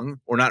wrong,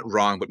 or not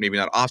wrong, but maybe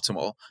not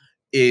optimal,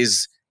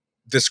 is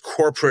this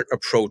corporate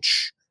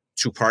approach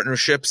to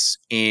partnerships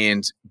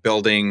and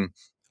building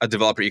a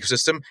developer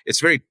ecosystem. It's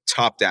very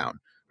top down,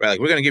 right? Like,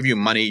 we're going to give you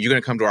money. You're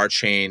going to come to our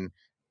chain.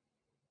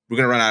 We're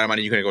going to run out of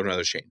money. You're going to go to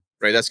another chain,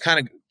 right? That's kind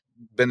of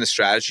been the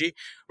strategy.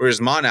 Whereas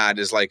Monad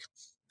is like,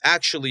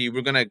 actually,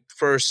 we're going to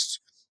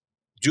first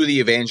do the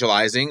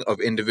evangelizing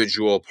of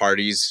individual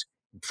parties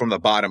from the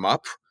bottom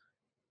up.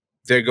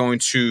 They're going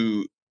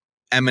to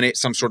emanate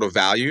some sort of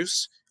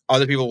values.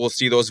 Other people will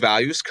see those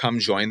values, come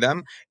join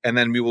them, and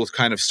then we will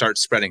kind of start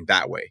spreading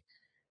that way.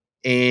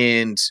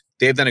 And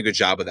they've done a good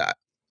job of that.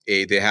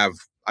 They have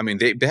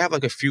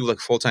like a few like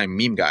full-time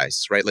meme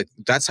guys, right? Like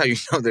that's how you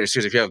know they're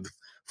serious. If you have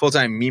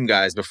full-time meme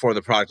guys before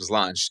the product was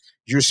launched,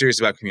 you're serious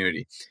about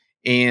community.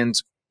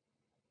 And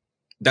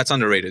that's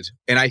underrated.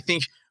 And I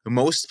think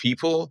most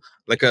people,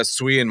 like a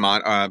Sui and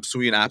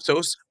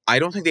Aptos, I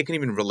don't think they can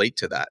even relate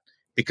to that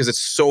because it's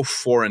so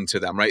foreign to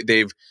them, right?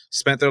 They've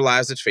spent their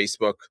lives at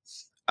Facebook.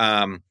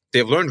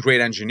 They've learned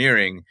great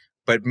engineering,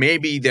 but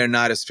maybe they're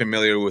not as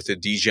familiar with the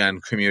degen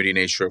community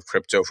nature of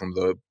crypto from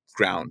the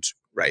ground,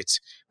 right?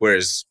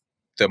 Whereas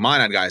the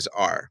Monad guys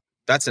are.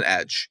 That's an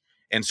edge.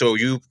 And so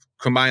you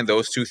combine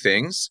those two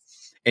things,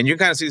 And you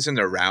kind of see this in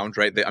their round,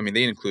 right? I mean,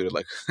 they included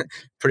like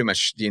pretty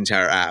much the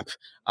entire app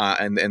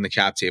and the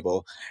cap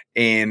table.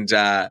 And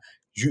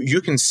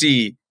you can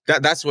see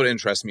that's what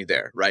interests me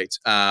there, right?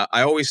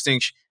 I always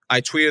think,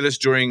 I tweeted this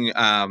during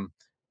the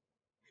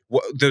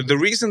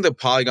reason the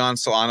Polygon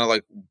Solana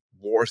like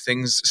war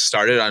things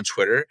started on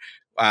Twitter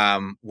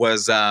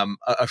was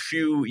a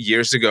few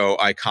years ago.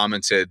 I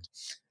commented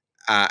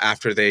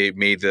after they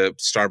made the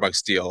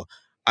Starbucks deal.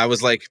 I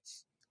was like,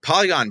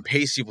 Polygon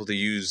pays people to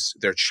use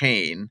their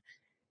chain,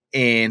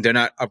 and they're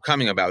not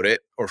upcoming about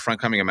it or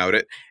frontcoming about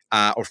it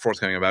or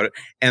forthcoming about it.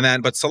 And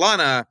then, but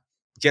Solana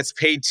gets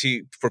paid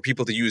for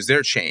people to use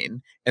their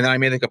chain. And then I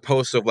made like a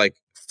post of like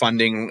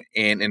funding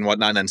and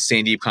whatnot. And then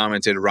Sandeep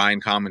commented,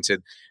 Ryan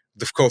commented,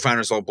 the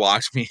co-founders all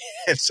blocked me,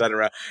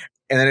 etc.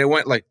 And then it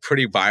went like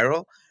pretty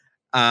viral.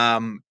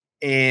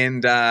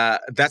 And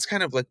that's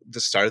kind of like the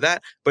start of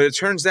that. But it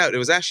turns out it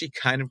was actually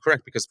kind of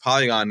correct, because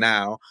Polygon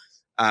now,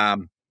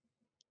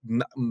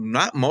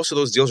 not most of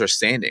those deals are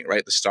standing,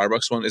 right? The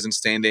Starbucks one isn't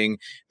standing.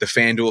 The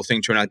FanDuel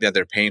thing turned out that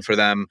they're paying for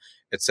them,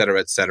 et cetera,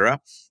 et cetera.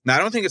 Now, I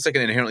don't think it's like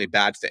an inherently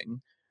bad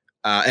thing.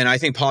 And I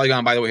think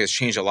Polygon, by the way, has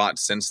changed a lot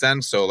since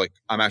then. So like,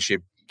 I'm actually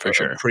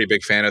a pretty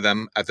big fan of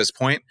them at this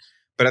point.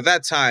 But at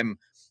that time,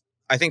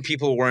 I think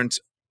people weren't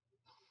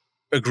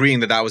agreeing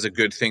that that was a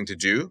good thing to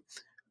do,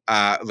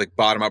 like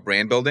bottom-up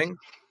brand building,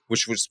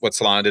 which was what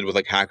Solana did with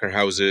like hacker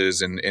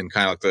houses and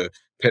kind of like the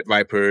pit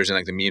vipers and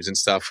like the memes and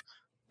stuff.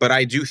 But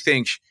I do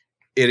think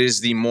it is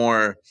the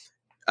more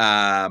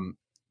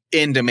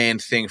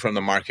in-demand thing from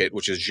the market,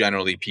 which is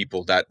generally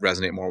people that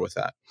resonate more with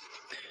that.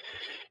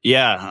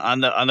 Yeah,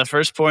 on the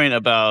first point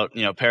about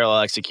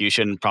parallel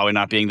execution probably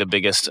not being the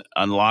biggest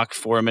unlock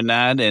for a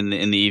monad in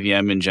the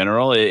EVM in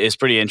general is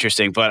pretty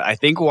interesting. But I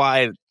think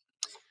why,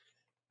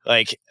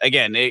 like,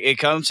 again, it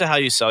comes to how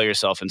you sell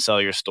yourself and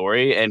sell your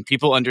story, and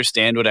people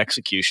understand what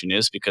execution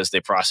is because they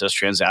process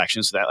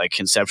transactions, so that like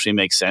conceptually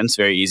makes sense,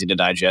 very easy to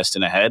digest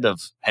in a head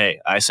of,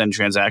 hey, I send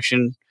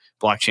transaction,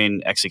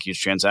 blockchain executes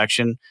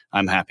transaction,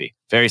 I'm happy.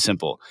 Very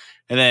simple.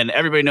 And then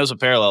everybody knows what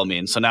parallel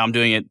means. So now I'm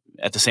doing it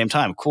at the same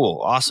time. Cool,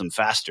 awesome,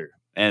 faster.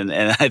 And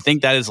I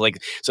think that is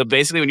like, so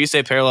basically when you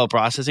say parallel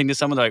processing to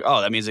someone, they're like,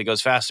 oh, that means it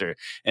goes faster.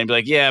 And be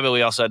like, yeah, but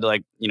we also had to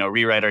like,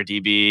 rewrite our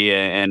DB,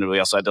 and we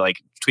also had to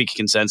like tweak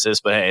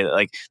consensus. But hey,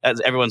 like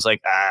everyone's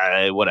like,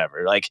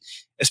 whatever. Like,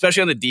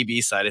 especially on the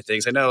DB side of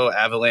things. I know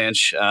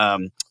Avalanche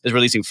is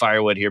releasing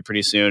Firewood here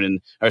pretty soon,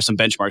 or some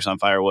benchmarks on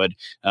Firewood.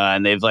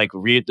 And they've like,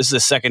 this is the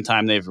second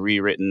time they've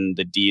rewritten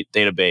the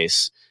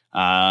database.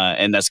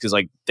 And that's because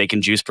like they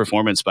can juice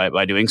performance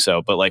by doing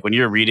so. But like when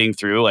you're reading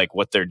through like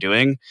what they're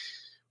doing,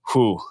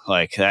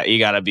 like that, you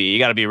gotta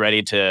be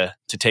ready to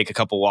take a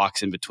couple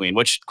walks in between,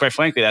 which quite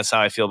frankly, that's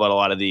how I feel about a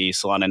lot of the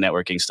Solana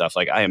networking stuff.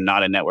 Like I am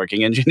not a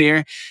networking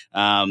engineer.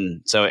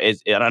 So I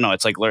don't know.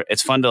 It's like,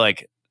 it's fun to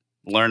like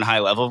learn high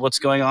level of what's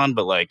going on.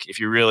 But like, if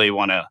you really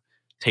want to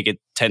take it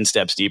 10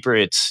 steps deeper,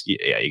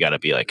 you gotta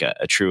be like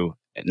a true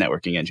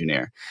networking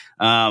engineer.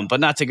 But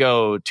not to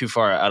go too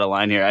far out of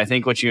line here. I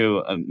think what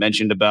you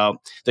mentioned about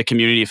the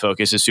community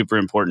focus is super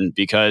important,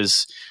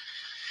 because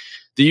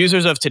the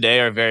users of today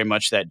are very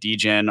much that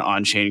degen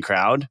on-chain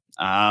crowd.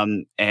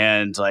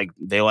 And like,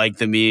 they like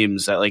the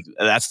memes,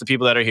 that's the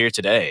people that are here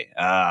today.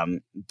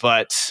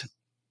 But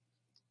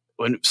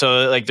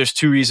there's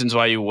two reasons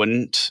why you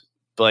wouldn't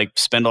like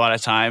spend a lot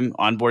of time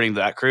onboarding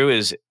that crew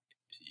is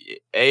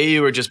A,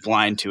 you were just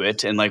blind to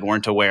it and like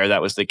weren't aware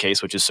that was the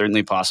case, which is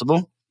certainly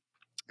possible.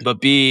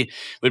 But B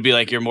would be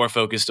like, you're more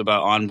focused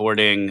about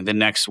onboarding the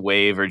next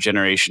wave or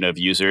generation of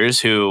users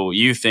who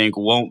you think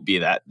won't be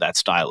that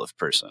style of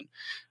person.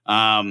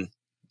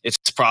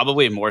 It's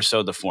probably more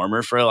so the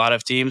former for a lot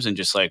of teams, and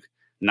just like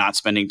not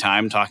spending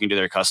time talking to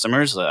their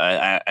customers.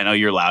 I know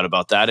you're loud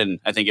about that, and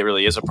I think it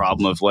really is a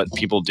problem of what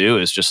people do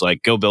is just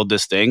like, go build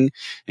this thing,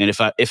 and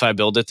if I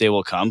build it, they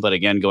will come. But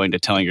again, going to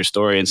telling your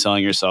story and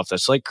selling yourself,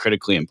 that's like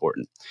critically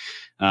important.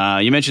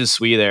 You mentioned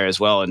Sui there as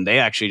well, and they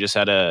actually just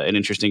had an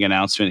interesting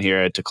announcement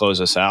here to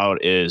close us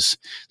out. Is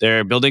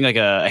they're building like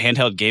a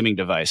handheld gaming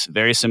device,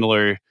 very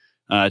similar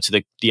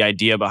to the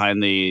idea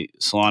behind the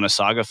Solana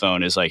Saga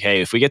phone. Is like,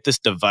 hey, if we get this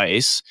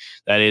device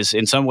that is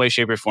in some way,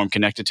 shape, or form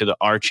connected to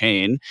our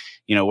chain,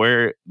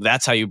 where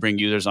that's how you bring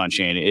users on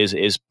chain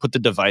is put the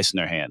device in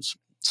their hands.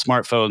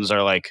 Smartphones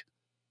are like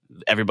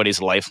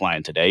everybody's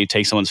lifeline today. You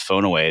take someone's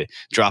phone away,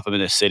 drop them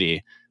in a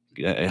city.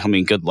 I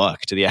mean, good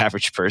luck to the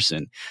average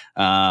person.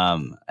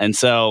 And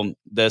so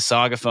the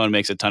Saga phone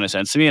makes a ton of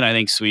sense to me. And I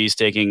think Sui's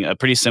taking a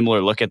pretty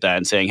similar look at that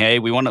and saying, hey,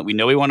 we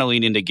know we want to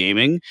lean into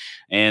gaming,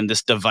 and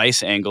this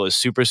device angle is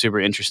super, super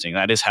interesting.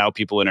 That is how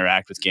people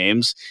interact with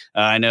games.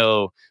 I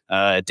know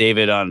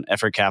David on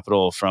Effort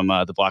Capital from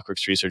the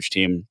Blockworks research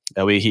team,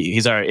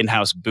 he's our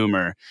in-house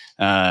boomer.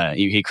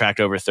 He cracked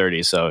over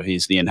 30, so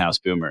he's the in-house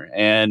boomer.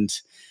 And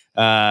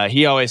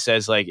he always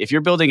says, like, if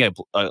you're building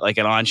like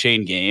an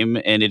on-chain game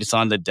and it's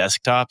on the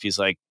desktop, he's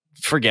like,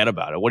 forget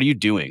about it. What are you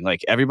doing?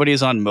 Like, everybody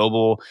is on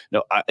mobile.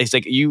 No, it's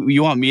like,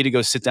 you want me to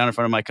go sit down in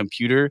front of my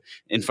computer,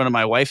 in front of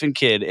my wife and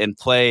kid, and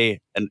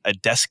play a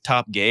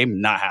desktop game,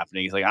 not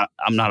happening. He's like,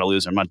 I'm not a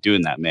loser. I'm not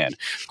doing that, man.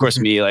 Of course,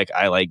 me, like,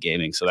 I like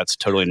gaming, so that's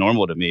totally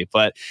normal to me.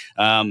 But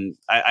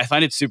I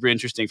find it super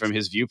interesting from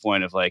his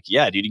viewpoint of like,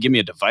 yeah, dude, you give me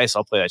a device,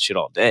 I'll play that shit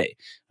all day,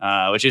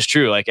 which is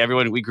true. Like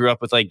everyone, we grew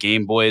up with like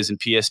Game Boys and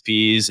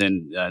PSPs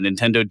and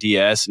Nintendo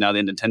DS, and now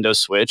the Nintendo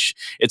Switch.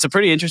 It's a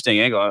pretty interesting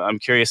angle. I'm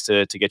curious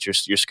to get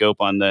your scope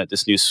on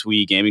this new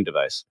Sui gaming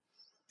device.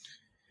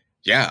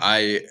 Yeah,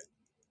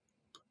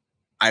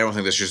 I don't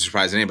think this should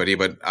surprise anybody,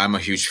 but I'm a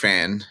huge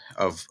fan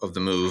of the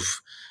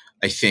move.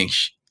 I think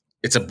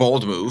it's a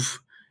bold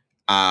move,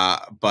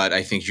 but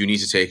I think you need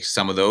to take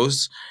some of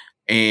those.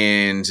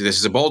 And this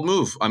is a bold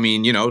move. I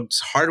mean, you know,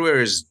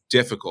 hardware is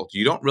difficult.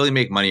 You don't really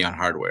make money on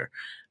hardware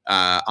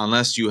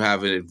unless you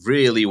have a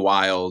really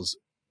wild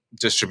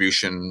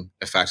distribution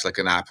effects like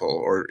an Apple,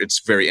 or it's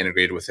very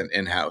integrated with an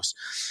in-house.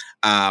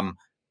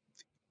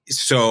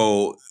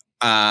 So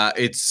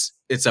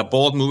it's a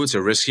bold move. It's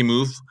a risky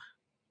move.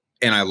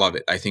 And I love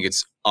it. I think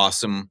it's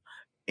awesome.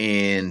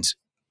 And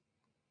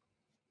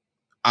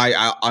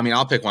I mean,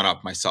 I'll pick one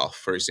up myself,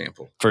 for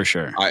example. For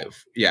sure.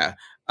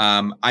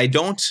 I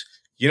don't,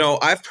 you know,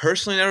 I've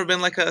personally never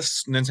been like a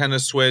Nintendo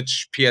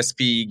Switch,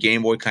 PSP,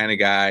 Game Boy kind of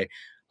guy.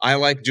 I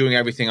like doing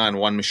everything on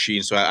one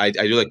machine. So I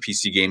do like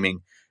PC gaming.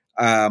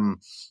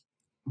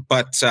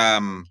 But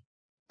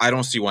I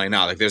don't see why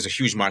not. Like there's a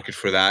huge market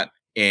for that.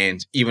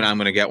 And even I'm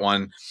going to get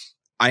one.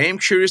 I am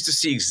curious to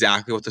see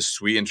exactly what the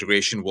Sui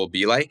integration will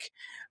be like.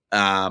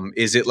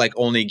 Is it like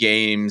only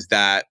games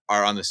that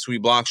are on the Sui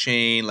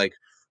blockchain? Like,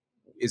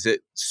 is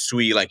it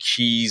Sui like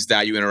keys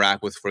that you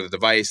interact with for the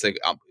device? Like,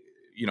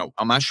 you know,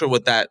 I'm not sure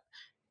what that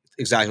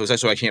exactly was like,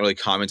 so I can't really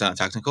comment on the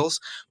technicals.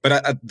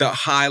 But the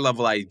high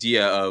level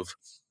idea of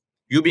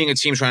you being a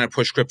team trying to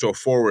push crypto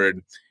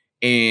forward,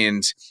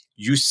 and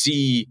you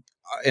see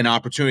an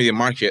opportunity in the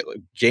market,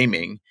 like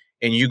gaming,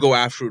 and you go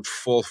after it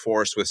full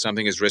force with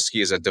something as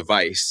risky as a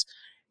device,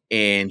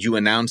 and you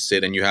announce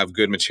it, and you have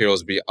good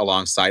materials be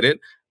alongside it.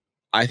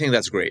 I think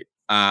that's great.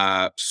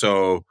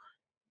 So,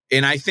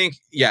 and I think,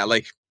 yeah,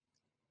 like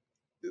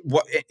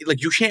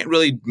you can't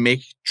really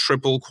make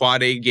triple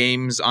quad A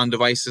games on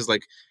devices.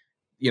 Like,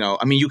 you know,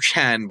 I mean, you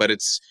can, but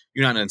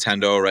you're not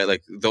Nintendo, right?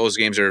 Like those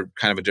games are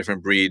kind of a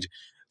different breed.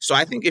 So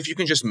I think if you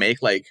can just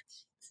make like,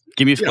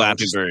 give me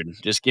Flappy Bird.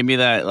 Just give me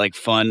that like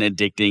fun,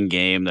 addicting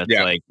game that's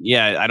like,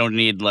 yeah, I don't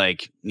need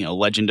like, you know,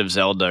 Legend of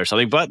Zelda or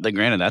something. But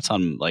granted, that's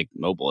on like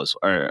mobile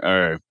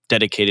or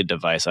dedicated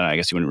device. I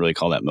guess you wouldn't really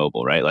call that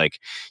mobile, right? Like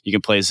you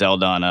can play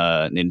Zelda on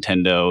a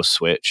Nintendo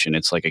Switch and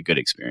it's like a good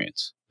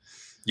experience.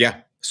 Yeah.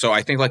 So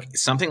I think like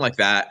something like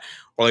that,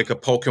 or like a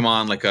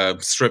Pokemon, like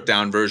a stripped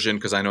down version,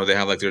 because I know they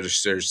have like their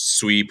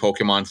sweet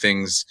Pokemon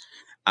things.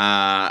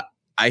 I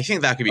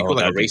think that could be cool,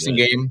 like a racing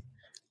game,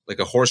 like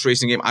a horse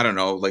racing game. I don't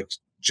know, like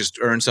just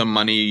earn some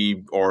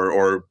money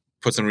or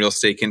put some real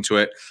stake into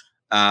it.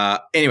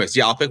 Anyways,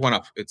 yeah, I'll pick one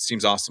up. It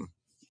seems awesome.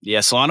 Yeah,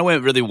 Solana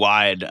went really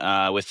wide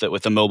with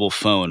the mobile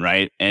phone,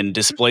 right? And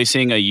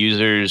displacing a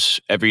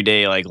user's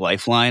everyday like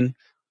lifeline.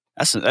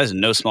 That's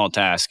no small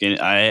task. And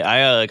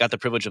I got the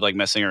privilege of like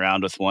messing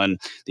around with one.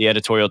 The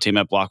editorial team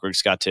at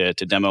Blockworks got to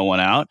demo one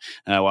out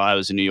while I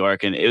was in New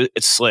York, and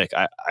it's slick.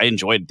 I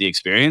enjoyed the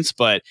experience,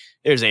 but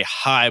there's a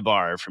high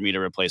bar for me to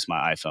replace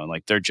my iPhone.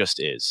 Like there just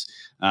is.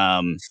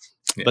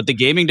 But the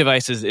gaming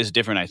device is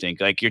different, I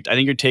think. Like I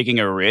think you're taking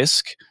a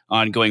risk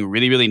on going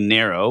really, really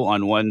narrow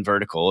on one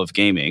vertical of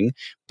gaming,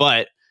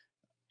 but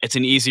it's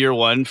an easier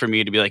one for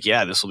me to be like,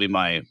 yeah, this will be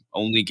my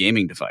only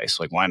gaming device.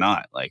 Like, why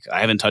not? Like,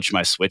 I haven't touched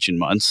my Switch in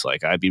months.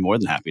 Like, I'd be more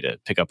than happy to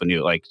pick up a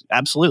new, like,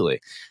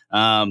 absolutely.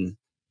 So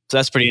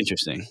that's pretty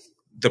interesting.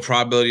 The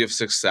probability of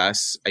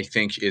success, I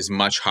think, is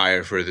much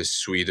higher for the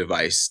Sui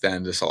device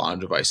than the Solana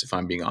device, if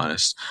I'm being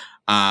honest.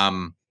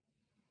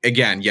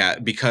 Again, yeah,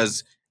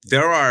 because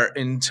there are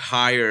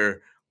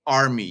entire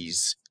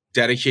armies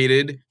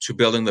dedicated to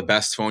building the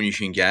best phone you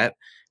can get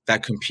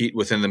that compete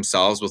within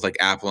themselves with like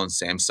Apple and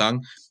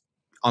Samsung.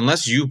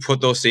 Unless you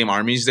put those same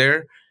armies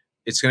there,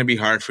 it's going to be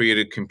hard for you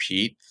to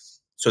compete.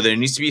 So there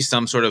needs to be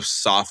some sort of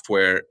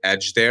software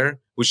edge there,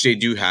 which they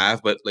do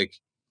have, but like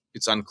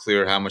it's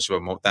unclear how much of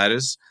a moat that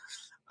is.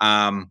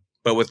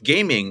 But with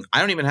gaming, I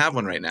don't even have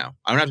one right now.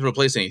 I don't have to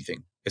replace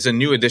anything. It's a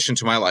new addition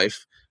to my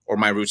life or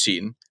my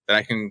routine that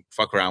I can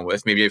fuck around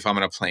with. Maybe if I'm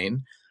on a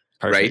plane,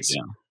 right?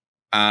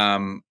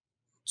 Yeah.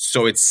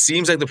 So it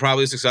seems like the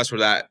probability of success for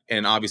that,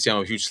 and obviously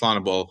I'm a huge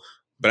Solana bull,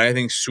 but I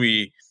think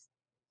Sui,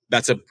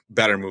 that's a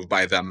better move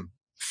by them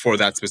for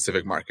that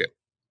specific market.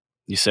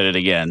 You said it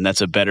again.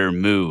 That's a better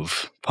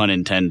move, pun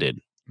intended.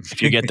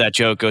 If you get that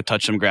joke, go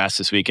touch some grass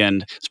this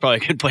weekend. It's probably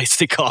a good place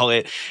to call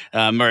it.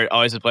 Mert,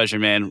 always a pleasure,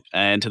 man.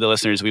 And to the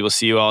listeners, we will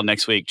see you all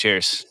next week.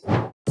 Cheers.